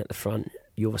by being at the front.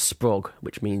 You're a sprog,"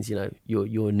 which means, you know,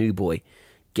 you're a new boy.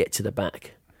 Get to the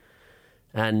back.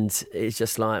 And it's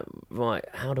just like, right,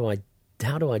 how do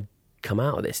I come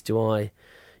out of this? Do I,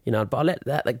 you know? But I let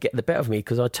that get the better of me,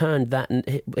 because I turned that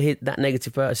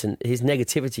negative person, his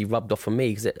negativity rubbed off on me,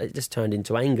 because it just turned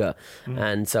into anger.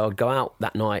 And so I'd go out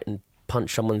that night and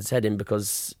punch someone's head in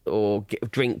or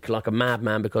drink like a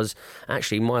madman, because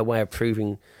actually my way of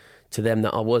proving to them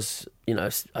that I was, you know,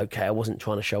 okay, I wasn't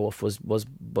trying to show off was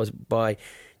by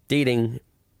thinking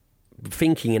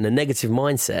in a negative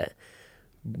mindset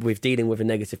with dealing with a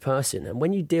negative person. And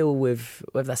when you deal with,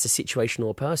 whether that's a situation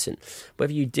or a person,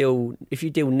 if you deal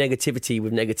negativity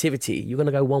with negativity, you're going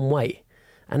to go one way,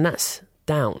 and that's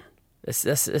down.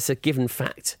 That's a given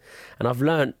fact. And I've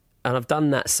learned, and I've done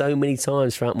that so many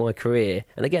times throughout my career.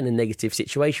 And again, a negative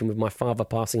situation with my father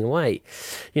passing away.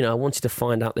 You know, I wanted to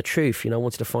find out the truth. You know, I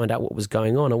wanted to find out what was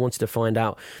going on. I wanted to find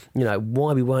out, you know,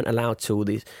 why we weren't allowed to all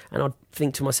these. And I'd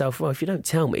think to myself, well, if you don't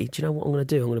tell me, do you know what I'm going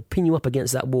to do? I'm going to pin you up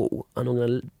against that wall, and I'm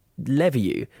going to lever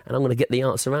you, and I'm going to get the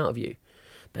answer out of you.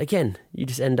 But again,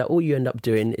 all you end up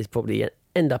doing is probably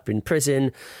end up in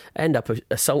prison, end up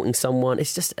assaulting someone.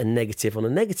 It's just a negative on a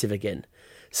negative again.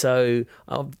 So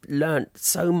I've learned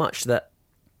so much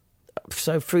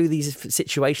through these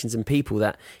situations and people,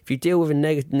 that if you deal with a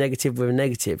negative with a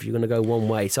negative, you're going to go one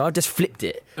way. So I just flipped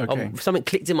it. Okay. Something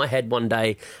clicked in my head one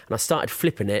day, and I started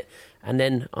flipping it, and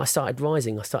then I started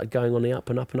rising. I started going on the up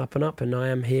and up and up and up, and I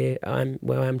am here. I'm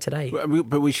where I am today.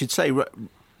 But we should say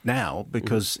now,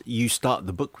 because you start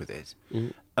the book with it,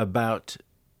 about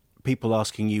people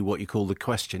asking you what you call the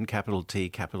question, capital T,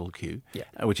 capital Q,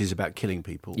 which is about killing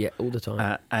people. Yeah, all the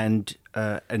time.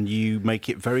 And you make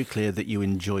it very clear that you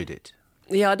enjoyed it.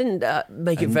 Yeah, I didn't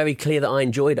make it very clear that I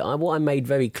enjoyed it. What I made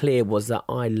very clear was that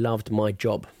I loved my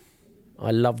job.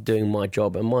 I loved doing my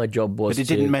job, and my job was. But it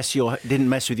didn't mess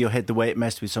with your head the way it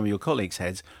messed with some of your colleagues'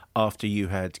 heads after you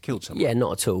had killed someone. Yeah,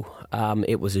 not at all.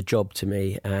 It was a job to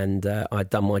me, and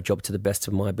I'd done my job to the best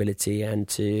of my ability and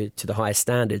to the highest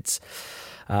standards.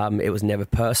 It was never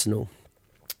personal.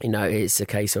 You know, it's a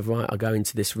case of, right, I go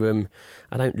into this room,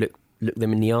 I don't look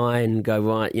them in the eye and go,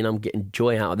 right, you know, I'm getting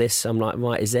joy out of this. I'm like,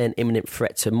 right, is there an imminent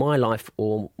threat to my life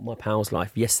or my pal's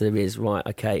life? Yes, there is. Right,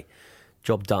 okay,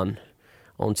 job done.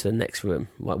 On to the next room.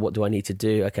 Right, what do I need to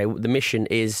do? Okay, the mission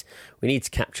is we need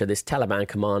to capture this Taliban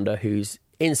commander who's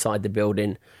inside the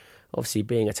building. Obviously,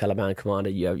 being a Taliban commander,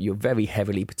 you're very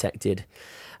heavily protected,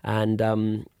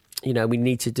 and you know, we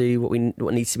need to do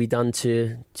what needs to be done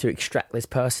to extract this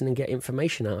person and get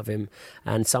information out of him.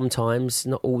 And sometimes,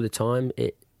 not all the time,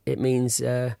 it means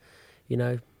you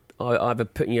know, either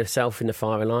putting yourself in the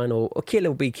firing line or kill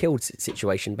or be killed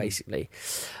situation, basically.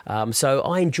 So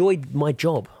I enjoyed my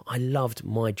job. I loved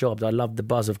my job. I loved the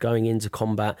buzz of going into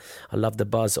combat. I loved the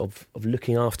buzz of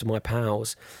looking after my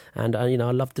pals. And, you know,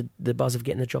 I loved the buzz of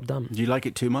getting the job done. Do you like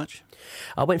it too much?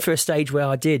 I went through a stage where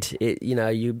I did.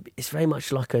 It's very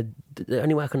much like the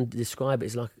only way I can describe it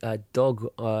is like a dog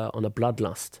on a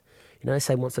bloodlust. You know, they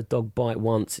say once a dog bite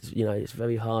once, it's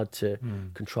very hard to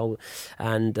control.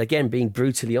 And again, being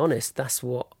brutally honest, that's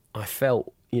what I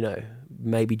felt, you know,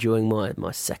 maybe during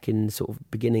my second sort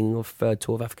of beginning of third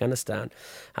tour of Afghanistan.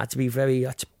 I had to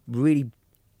really,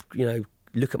 you know,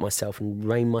 look at myself and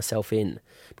rein myself in,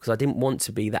 because I didn't want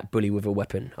to be that bully with a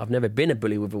weapon. I've never been a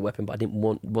bully with a weapon, but I didn't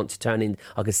want to turn in.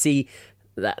 I could see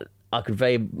that I could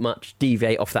very much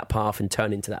deviate off that path and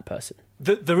turn into that person.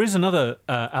 There is another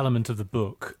element of the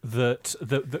book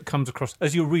that comes across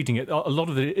as you're reading it. A lot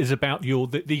of it is about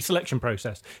the selection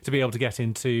process to be able to get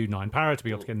into 9 Para, to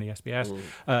be able to get in the SBS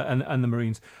and the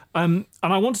Marines. And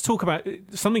I want to talk about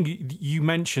something you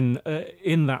mention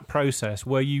in that process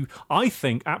where you, I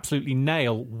think, absolutely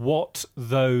nail what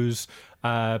those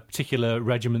particular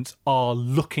regiments are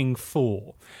looking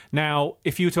for. Now,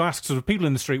 if you were to ask sort of people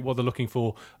in the street what they're looking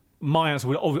for, my answer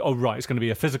would, right, it's going to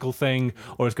be a physical thing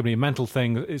or it's going to be a mental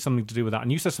thing. It's something to do with that.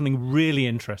 And you said something really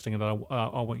interesting that I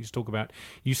want you to talk about.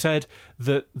 You said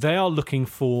that they are looking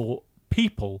for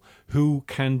people who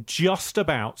can just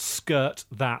about skirt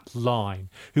that line,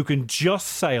 who can just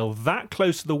sail that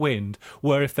close to the wind,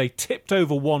 where if they tipped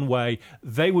over one way,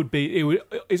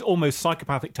 it's almost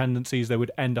psychopathic tendencies, they would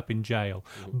end up in jail.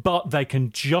 But they can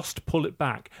just pull it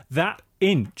back. That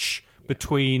inch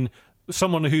between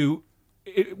someone who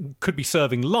it could be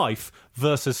serving life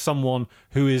versus someone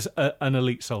who is an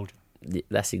elite soldier.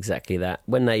 That's exactly that.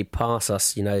 When they pass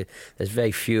us, there's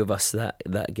very few of us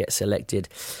that get selected.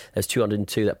 There's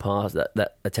 202 that passed,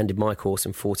 that attended my course,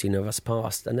 and 14 of us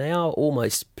passed. And they are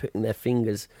almost putting their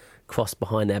fingers crossed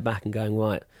behind their back and going,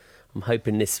 right, I'm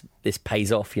hoping this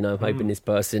pays off, I'm hoping this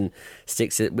person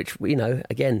sticks it, which,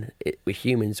 again, we're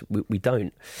humans, we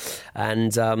don't.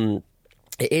 And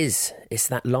it's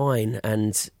that line,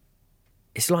 and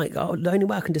it's like, the only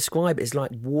way I can describe it is like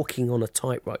walking on a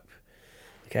tightrope.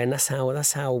 Okay, and that's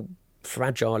how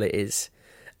fragile it is.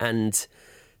 And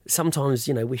sometimes,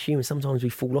 we're human, sometimes we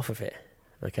fall off of it,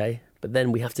 okay? But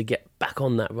then we have to get back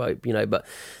on that rope, but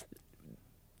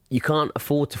you can't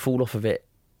afford to fall off of it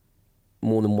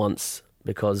more than once,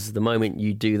 because the moment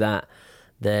you do that,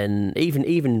 then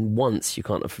even once, you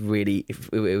can't really, if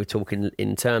we were talking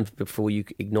in terms before you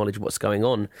acknowledge what's going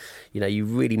on, you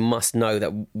really must know that,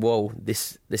 whoa,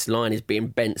 this line is being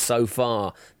bent so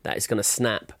far that it's going to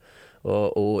snap.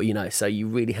 Or so you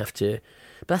really have to.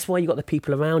 But that's why you've got the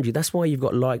people around you. That's why you've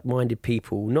got like-minded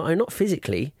people. Not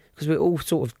physically, because we're all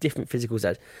sort of different physicals.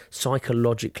 That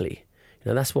psychologically,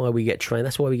 that's why we get trained.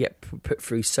 That's why we get put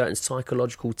through certain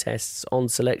psychological tests on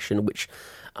selection, which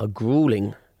are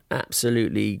grueling,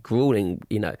 absolutely grueling.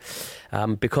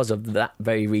 Because of that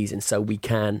very reason. So we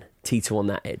can teeter on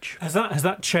that edge. Has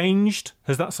that changed?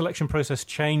 Has that selection process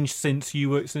changed since you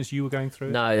were going through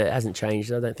it? No, it hasn't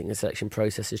changed. I don't think the selection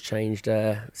process has changed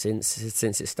since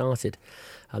it started.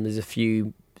 There's a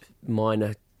few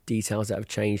minor details that have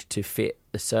changed to fit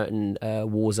a certain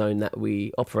war zone that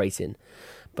we operate in,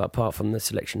 but apart from the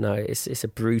selection, no, it's a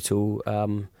brutal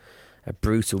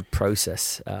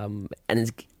process.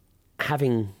 And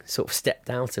having sort of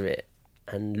stepped out of it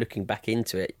and looking back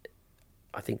into it,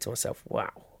 I think to myself,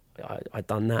 wow, I've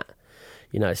done that,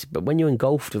 but when you're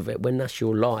engulfed with it, when that's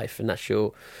your life and that's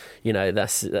your,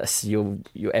 that's your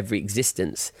every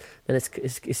existence, then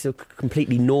it's a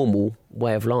completely normal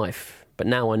way of life. But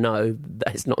now I know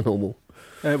that it's not normal.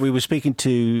 We were speaking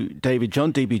to David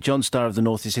John, DB John, Star of the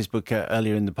North, is his book,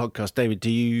 earlier in the podcast. David,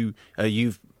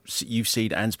 you've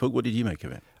seen Anne's book. What did you make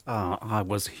of it? I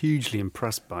was hugely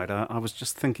impressed by it. I was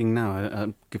just thinking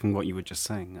now, given what you were just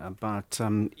saying, about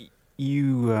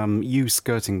you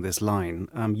skirting this line.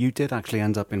 You did actually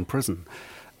end up in prison.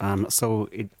 So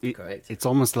it's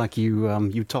almost like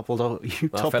you toppled over. I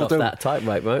fell off that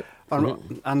tightrope, right?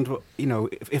 And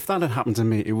if that had happened to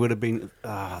me, it would have been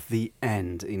the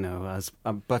end.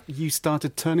 But you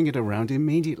started turning it around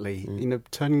immediately.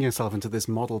 Turning yourself into this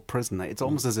model prisoner. It's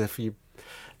almost as if you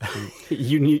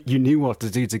knew what to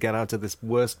do to get out of this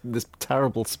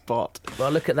terrible spot. Well,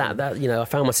 I look at that. I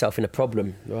found myself in a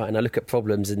problem, right? And I look at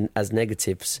problems as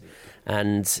negatives,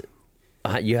 and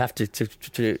you have to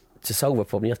solve a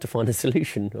problem, you have to find a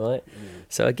solution, right?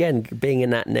 So again, being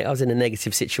in that, I was in a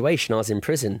negative situation. I was in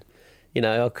prison.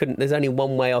 I couldn't. There's only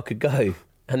one way I could go,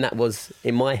 and that was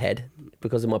in my head,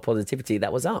 because of my positivity.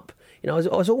 That was up. I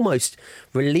was almost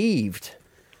relieved.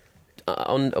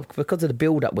 Because of the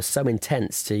build-up was so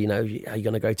intense to, are you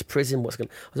going to go to prison? I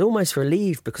was almost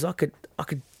relieved, because I could.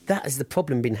 That is the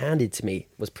problem being handed to me,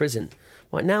 was prison.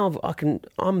 Right now,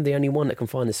 I'm the only one that can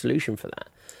find a solution for that.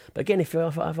 But again, if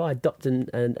I adopt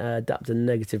a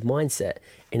negative mindset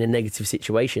in a negative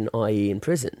situation, i.e. in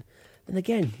prison, then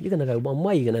again, you're going to go one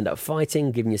way. You're going to end up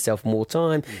fighting, giving yourself more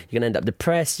time. You're going to end up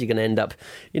depressed. You're going to end up,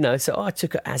 So I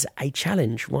took it as a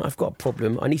challenge. Right, I've got a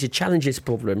problem. I need to challenge this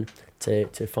problem to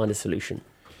find a solution.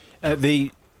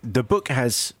 The book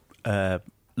has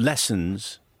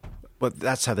lessons. Well,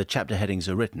 that's how the chapter headings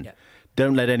are written. Yeah.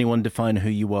 Don't let anyone define who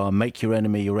you are. Make your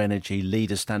enemy your energy.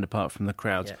 Lead us, stand apart from the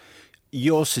crowds. Yeah.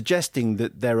 You're suggesting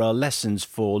that there are lessons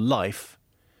for life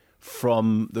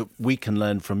that we can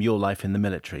learn from your life in the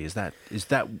military. Is that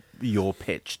your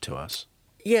pitch to us?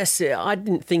 Yes, I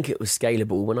didn't think it was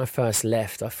scalable. When I first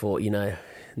left, I thought,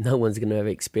 no one's going to ever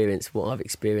experience what I've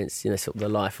experienced, sort of the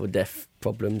life or death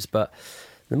problems. But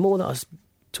the more that I was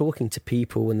talking to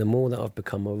people, and the more that I've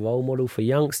become a role model for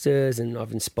youngsters, and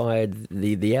I've inspired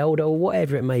the elder, or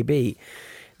whatever it may be,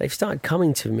 they've started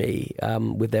coming to me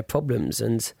with their problems,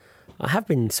 and I have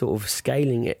been sort of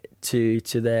scaling it to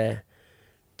their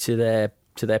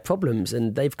problems,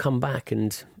 and they've come back,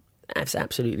 and that's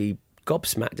absolutely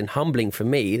gobsmacked and humbling for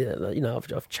me.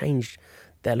 I've changed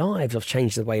their lives. I've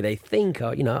changed the way they think.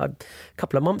 A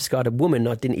couple of months ago, I had a woman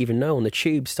I didn't even know on the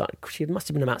tube. She must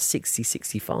have been about 60,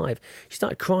 65. She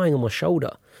started crying on my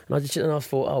shoulder, and I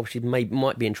thought, oh, she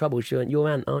might be in trouble. She went, "You're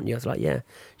Aunt, aren't you?" I was like, "Yeah."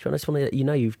 She went, "I just want to let you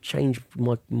know you've changed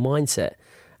my mindset."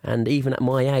 And even at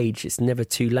my age, it's never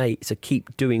too late to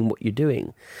keep doing what you're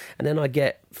doing. And then I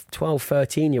get 12,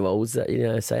 13-year-olds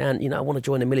that, say, and, I want to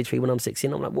join the military when I'm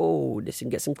 16. I'm like, whoa, listen,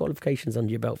 get some qualifications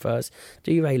under your belt first.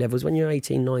 Do your A-levels. When you're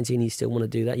 18, 19, you still want to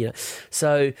do that,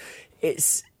 So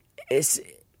it's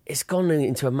gone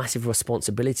into a massive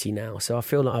responsibility now. So I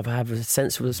feel like I have a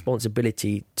sense of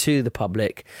responsibility to the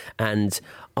public, and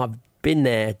I've been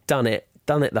there, done it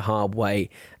the hard way,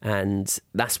 and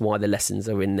that's why the lessons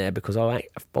are in there, because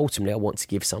ultimately I want to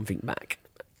give something back.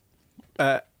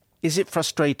 Is it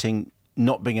frustrating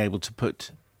not being able to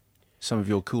put some of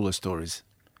your cooler stories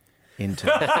into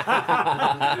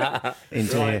here? But do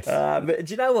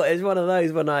you know what? It's one of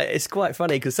those it's quite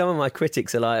funny, because some of my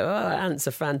critics are like, "Oh, Ant's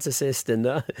a fantasist," and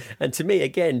to me,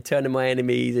 again, turning my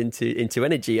enemies into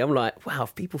energy. I'm like, wow,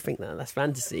 if people think that's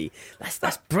fantasy,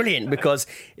 that's brilliant, because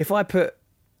if I put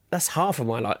that's half of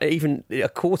my life, even a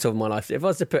quarter of my life. If I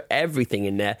was to put everything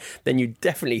in there, then you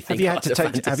definitely think.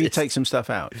 Have you taken some stuff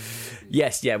out?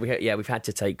 Yes, we've had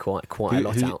to take quite a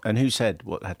lot out. And who said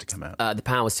what had to come out? The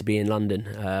powers to be in London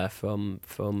from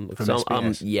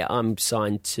SBS. I'm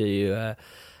signed to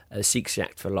the Secrecy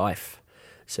Act for life.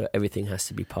 So everything has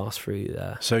to be passed through.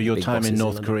 So your time in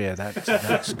North Korea,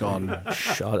 that's gone.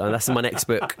 That's my next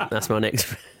book.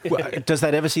 Well, does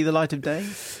that ever see the light of day?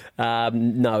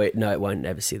 No, it won't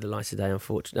ever see the light of day.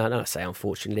 Unfortunately, no, I say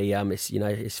unfortunately.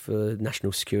 It's for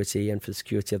national security and for the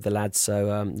security of the lads. So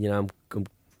I'm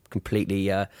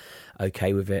completely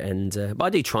okay with it. And but I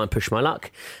do try and push my luck,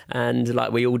 and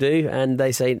like we all do. And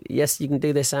they say, yes, you can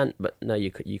do this, Ant, but no, you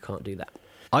can't do that.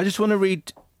 I just want to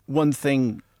read one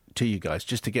thing to you guys,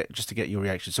 just to get your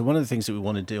reaction. So one of the things that we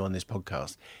want to do on this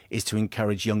podcast is to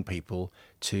encourage young people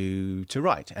to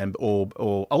write, and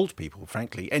or old people,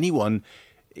 frankly, anyone.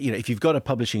 If you've got a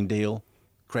publishing deal,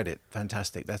 credit,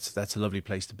 fantastic. That's a lovely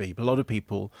place to be. But a lot of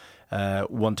people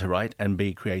want to write and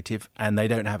be creative, and they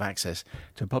don't have access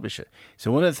to a publisher.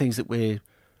 So one of the things that we're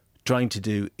trying to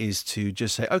do is to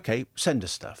just say, okay, send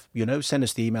us stuff. Send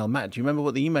us the email. Matt, do you remember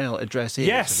what the email address is?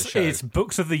 Yes, it's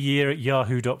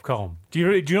booksoftheyear@yahoo.com. Do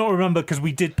you not remember? Because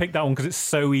we did pick that one because it's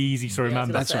so easy to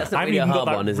remember. That's right. I haven't even got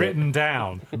that written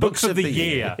down.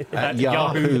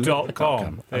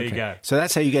 booksoftheyear@yahoo.com. There you go. So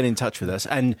that's how you get in touch with us,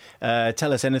 and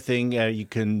tell us anything. You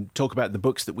can talk about the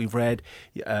books that we've read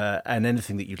and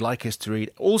anything that you'd like us to read.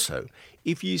 Also,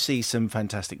 if you see some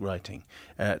fantastic writing,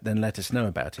 then let us know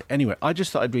about it. Anyway, I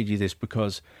just thought I'd read you this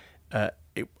because I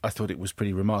thought it was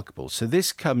pretty remarkable. So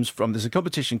this comes from, there's a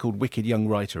competition called Wicked Young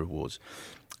Writer Awards,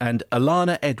 and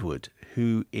Alana Edward,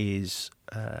 who is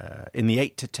in the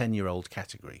 8 to 10-year-old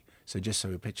category. So just so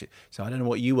we picture. So I don't know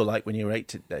what you were like when you were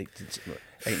 8 and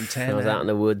 10. I was out in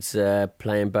the woods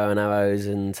playing bow and arrows.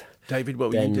 And David,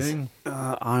 what were you doing?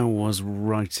 I was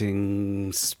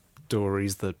writing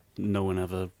stories that no one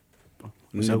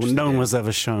was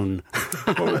ever shown.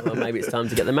 Well, maybe it's time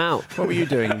to get them out. What were you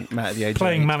doing, Matt, at the age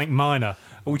Playing of 8? Manic Miner,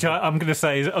 which I'm going to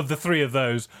say is, of the three of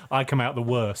those, I come out the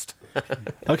worst.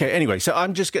 Okay, anyway, so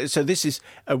I'm just going to... So this is...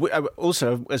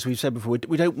 also, as we've said before,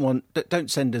 we don't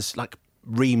send us, like,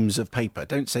 reams of paper.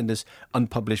 Don't send us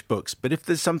unpublished books. But if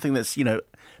there's something that's, minute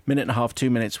and a half, 2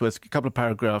 minutes worth, a couple of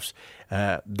paragraphs,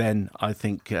 then I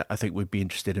think we'd be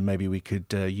interested, and maybe we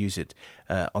could use it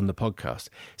on the podcast.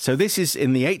 So this is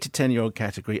in the 8 to 10-year-old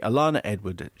category. Alana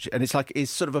Edward, and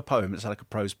it's sort of a poem. It's like a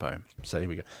prose poem. So here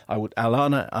we go.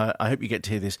 Alana, I hope you get to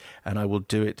hear this, and I will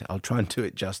do it. I'll try and do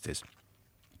it justice.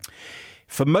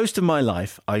 For most of my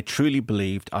life, I truly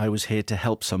believed I was here to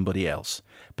help somebody else.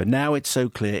 But now it's so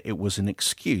clear it was an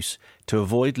excuse to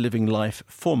avoid living life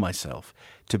for myself,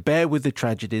 to bear with the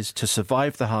tragedies, to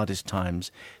survive the hardest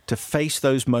times, to face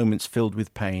those moments filled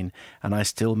with pain, and I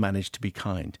still managed to be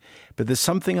kind. But there's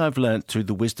something I've learnt through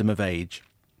the wisdom of age,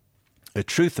 a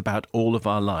truth about all of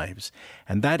our lives,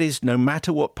 and that is no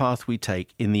matter what path we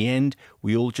take, in the end,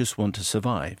 we all just want to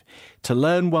survive. To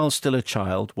learn while still a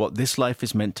child what this life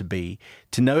is meant to be,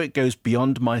 to know it goes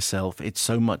beyond myself, it's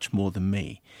so much more than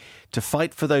me. To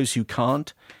fight for those who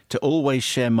can't, to always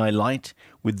share my light,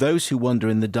 with those who wander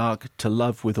in the dark, to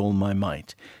love with all my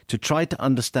might, to try to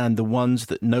understand the ones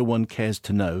that no one cares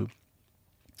to know,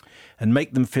 and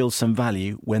make them feel some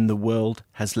value when the world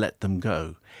has let them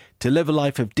go. To live a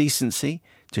life of decency,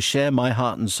 to share my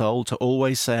heart and soul, to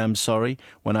always say I'm sorry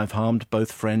when I've harmed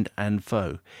both friend and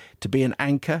foe. To be an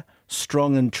anchor,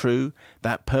 strong and true,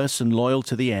 that person loyal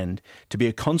to the end, to be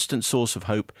a constant source of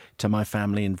hope to my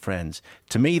family and friends.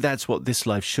 To me, that's what this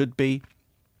life should be.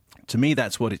 To me,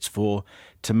 that's what it's for,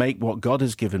 to make what God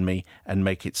has given me and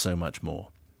make it so much more.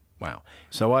 Wow.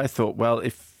 So I thought, well,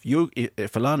 if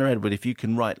Alana Edward, if you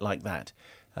can write like that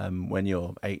when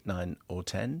you're 8, 9 or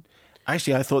 10...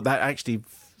 Actually, I thought that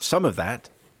some of that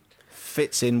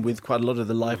fits in with quite a lot of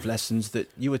the life lessons that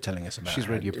you were telling us about. She's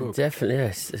read your book. Definitely,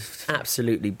 yes. It's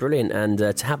absolutely brilliant. And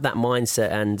to have that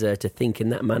mindset and to think in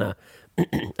that manner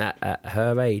at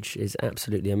her age is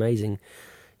absolutely amazing.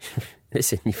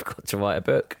 Listen, you've got to write a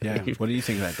book. Yeah. What do you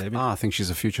think of that, David? I think she's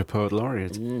a future poet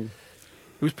laureate.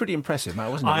 It was pretty impressive, Matt,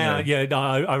 wasn't it?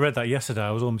 I read that yesterday. I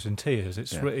was almost in tears.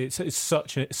 It's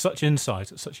such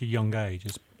insight at such a young age.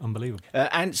 It's unbelievable.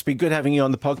 Ant, it's been good having you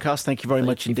on the podcast. Thank you very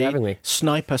much indeed. Thank you for having me.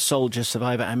 Sniper, Soldier,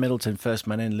 Survivor, and Middleton, First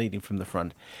Man In, leading from the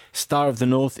front. Star of the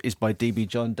North is by DB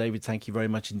John. David, thank you very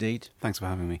much indeed. Thanks for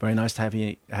having me. Very nice to have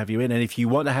you in. And if you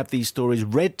want to have these stories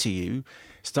read to you,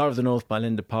 Star of the North by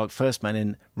Linda Park, First Man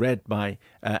In, read by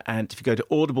Ant. If you go to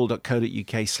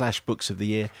audible.co.uk/books of the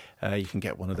year, you can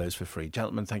get one of those for free.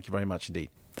 Gentlemen, thank you very much indeed.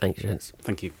 Thanks, gents.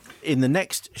 Thank you. In the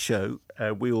next show,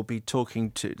 we will be talking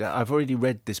to... I've already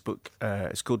read this book.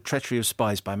 It's called Treachery of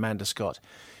Spies by Amanda Scott.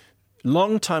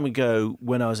 Long time ago,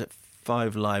 when I was at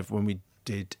 5 Live, when we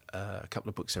did a couple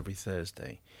of books every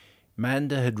Thursday,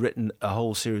 Amanda had written a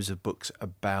whole series of books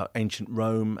about ancient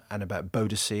Rome and about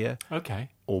Boadicea. Okay.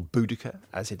 Or Boudica,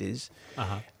 as it is.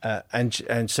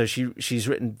 And so she's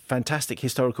written fantastic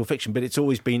historical fiction, but it's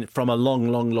always been from a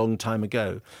long time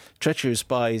ago. Treachery of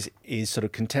Spies is sort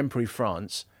of contemporary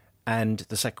France and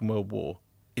the Second World War.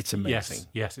 It's amazing.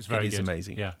 Yes, it's very good. It is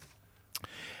amazing. Yeah.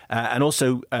 And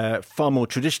also far more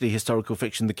traditionally historical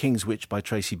fiction, The King's Witch by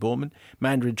Tracy Borman.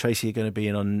 Amanda and Tracy are going to be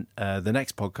in on the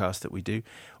next podcast that we do.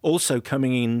 Also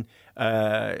coming in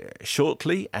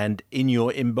shortly and in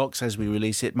your inbox as we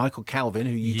release it, Michael Calvin,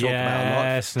 who you talk about a lot.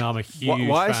 Yes, I'm a huge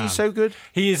Why fan. is he so good?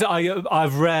 He is.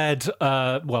 I've read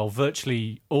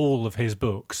virtually all of his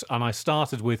books, and I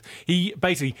started with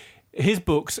his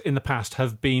books in the past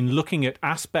have been looking at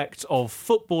aspects of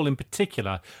football in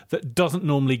particular that doesn't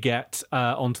normally get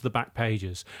onto the back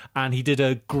pages. And he did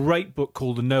a great book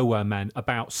called The Nowhere Men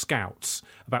about scouts,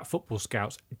 about football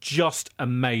scouts. Just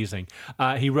amazing.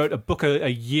 He wrote a book a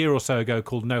year or so ago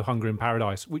called No Hunger in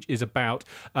Paradise, which is about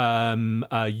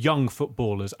young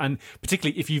footballers. And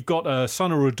particularly if you've got a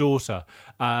son or a daughter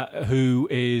who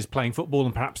is playing football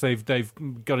and perhaps they've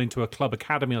got into a club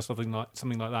academy or something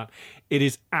like that, it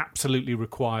is absolutely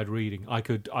required reading. I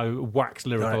wax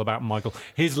lyrical about Michael.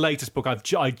 His latest book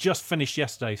I just finished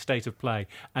yesterday, State of Play,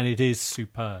 and it is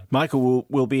superb. Michael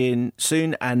will be in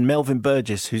soon, and Melvin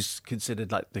Burgess, who's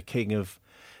considered like the king of,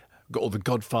 or the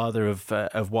godfather of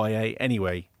YA.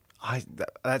 Anyway,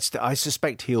 I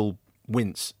suspect he'll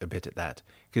wince a bit at that,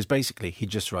 because basically he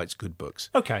just writes good books.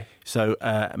 Okay. So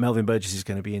Melvin Burgess is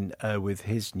going to be in with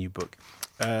his new book.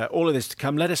 All of this to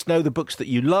come. Let us know the books that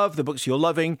you love, the books you're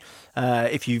loving.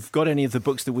 If you've got any of the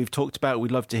books that we've talked about,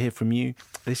 we'd love to hear from you.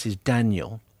 This is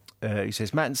Daniel. He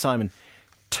says, Matt and Simon,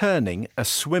 Turning, a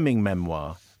swimming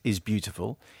memoir, is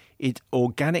beautiful. It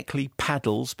organically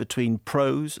paddles between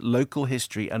prose, local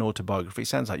history and autobiography.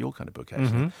 Sounds like your kind of book, actually.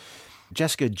 Mm-hmm.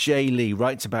 Jessica J. Lee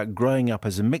writes about growing up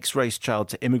as a mixed-race child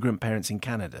to immigrant parents in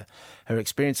Canada, her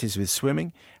experiences with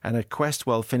swimming, and a quest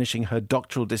while finishing her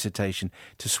doctoral dissertation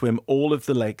to swim all of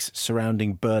the lakes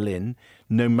surrounding Berlin,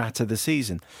 no matter the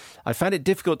season. I found it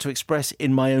difficult to express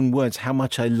in my own words how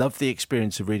much I love the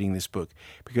experience of reading this book,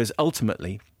 because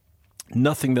ultimately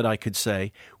nothing that I could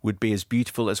say would be as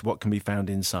beautiful as what can be found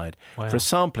inside. Wow. For a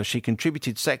sampler, she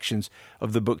contributed sections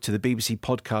of the book to the BBC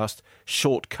podcast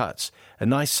Shortcuts. A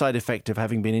nice side effect of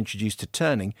having been introduced to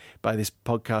Turning by this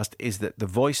podcast is that the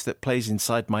voice that plays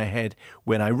inside my head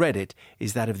when I read it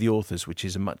is that of the authors, which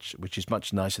is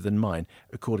much nicer than mine,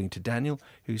 according to Daniel,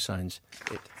 who signs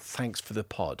it. Thanks for the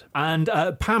pod. And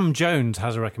Pam Jones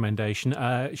has a recommendation.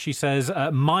 She says,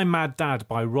 My Mad Dad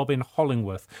by Robin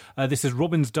Hollingworth. This is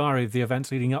Robin's diary of the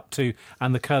events leading up to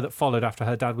and the cur that followed after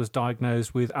her dad was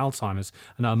diagnosed with Alzheimer's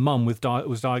and her mum was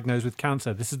diagnosed with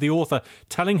cancer. This is the author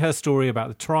telling her story about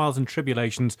the trials and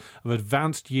tribulations of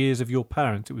advanced years of your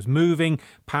parents. It was moving,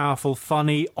 powerful,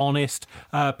 funny, honest.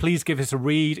 Please give us a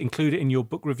read. Include it in your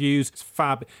book reviews. It's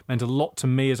fab. It meant a lot to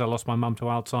me as I lost my mum to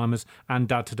Alzheimer's and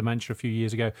dad to dementia a few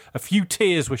years ago. A few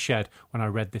tears were shed when I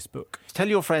read this book. Tell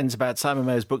your friends about Simon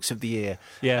Mayo's Books of the Year.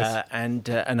 Yes. And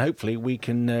hopefully we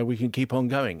can keep on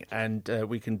going and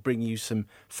we can bring you some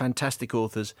fantastic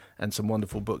authors and some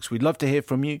wonderful books. We'd love to hear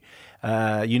from you.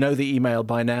 You know the email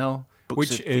by now.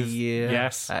 Books of the Year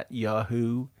at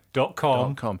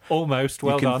yahoo.com. Almost.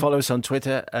 Well done. You can follow us on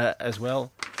Twitter as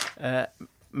well.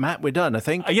 Matt, we're done, I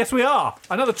think. Yes, we are.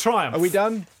 Another triumph. Are we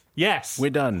done? Yes.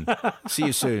 We're done. See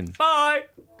you soon. Bye.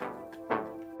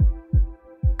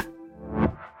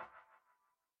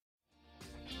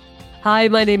 Hi,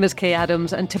 my name is Kay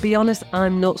Adams, and to be honest,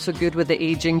 I'm not so good with the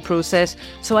ageing process,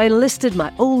 so I enlisted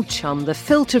my old chum, the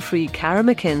filter-free Cara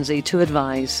McKenzie, to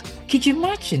advise. Could you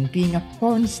imagine being a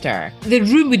porn star? The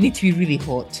room would need to be really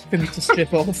hot for me to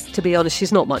strip off. To be honest,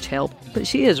 she's not much help, but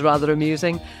she is rather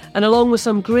amusing. And along with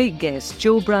some great guests,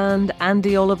 Joe Brand,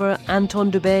 Andy Oliver,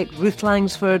 Anton Dubeck, Ruth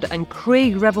Langsford and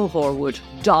Craig Revel-Horwood,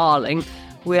 darling,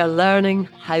 we are learning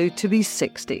how to be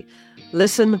 60.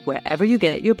 Listen wherever you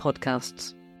get your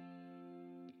podcasts.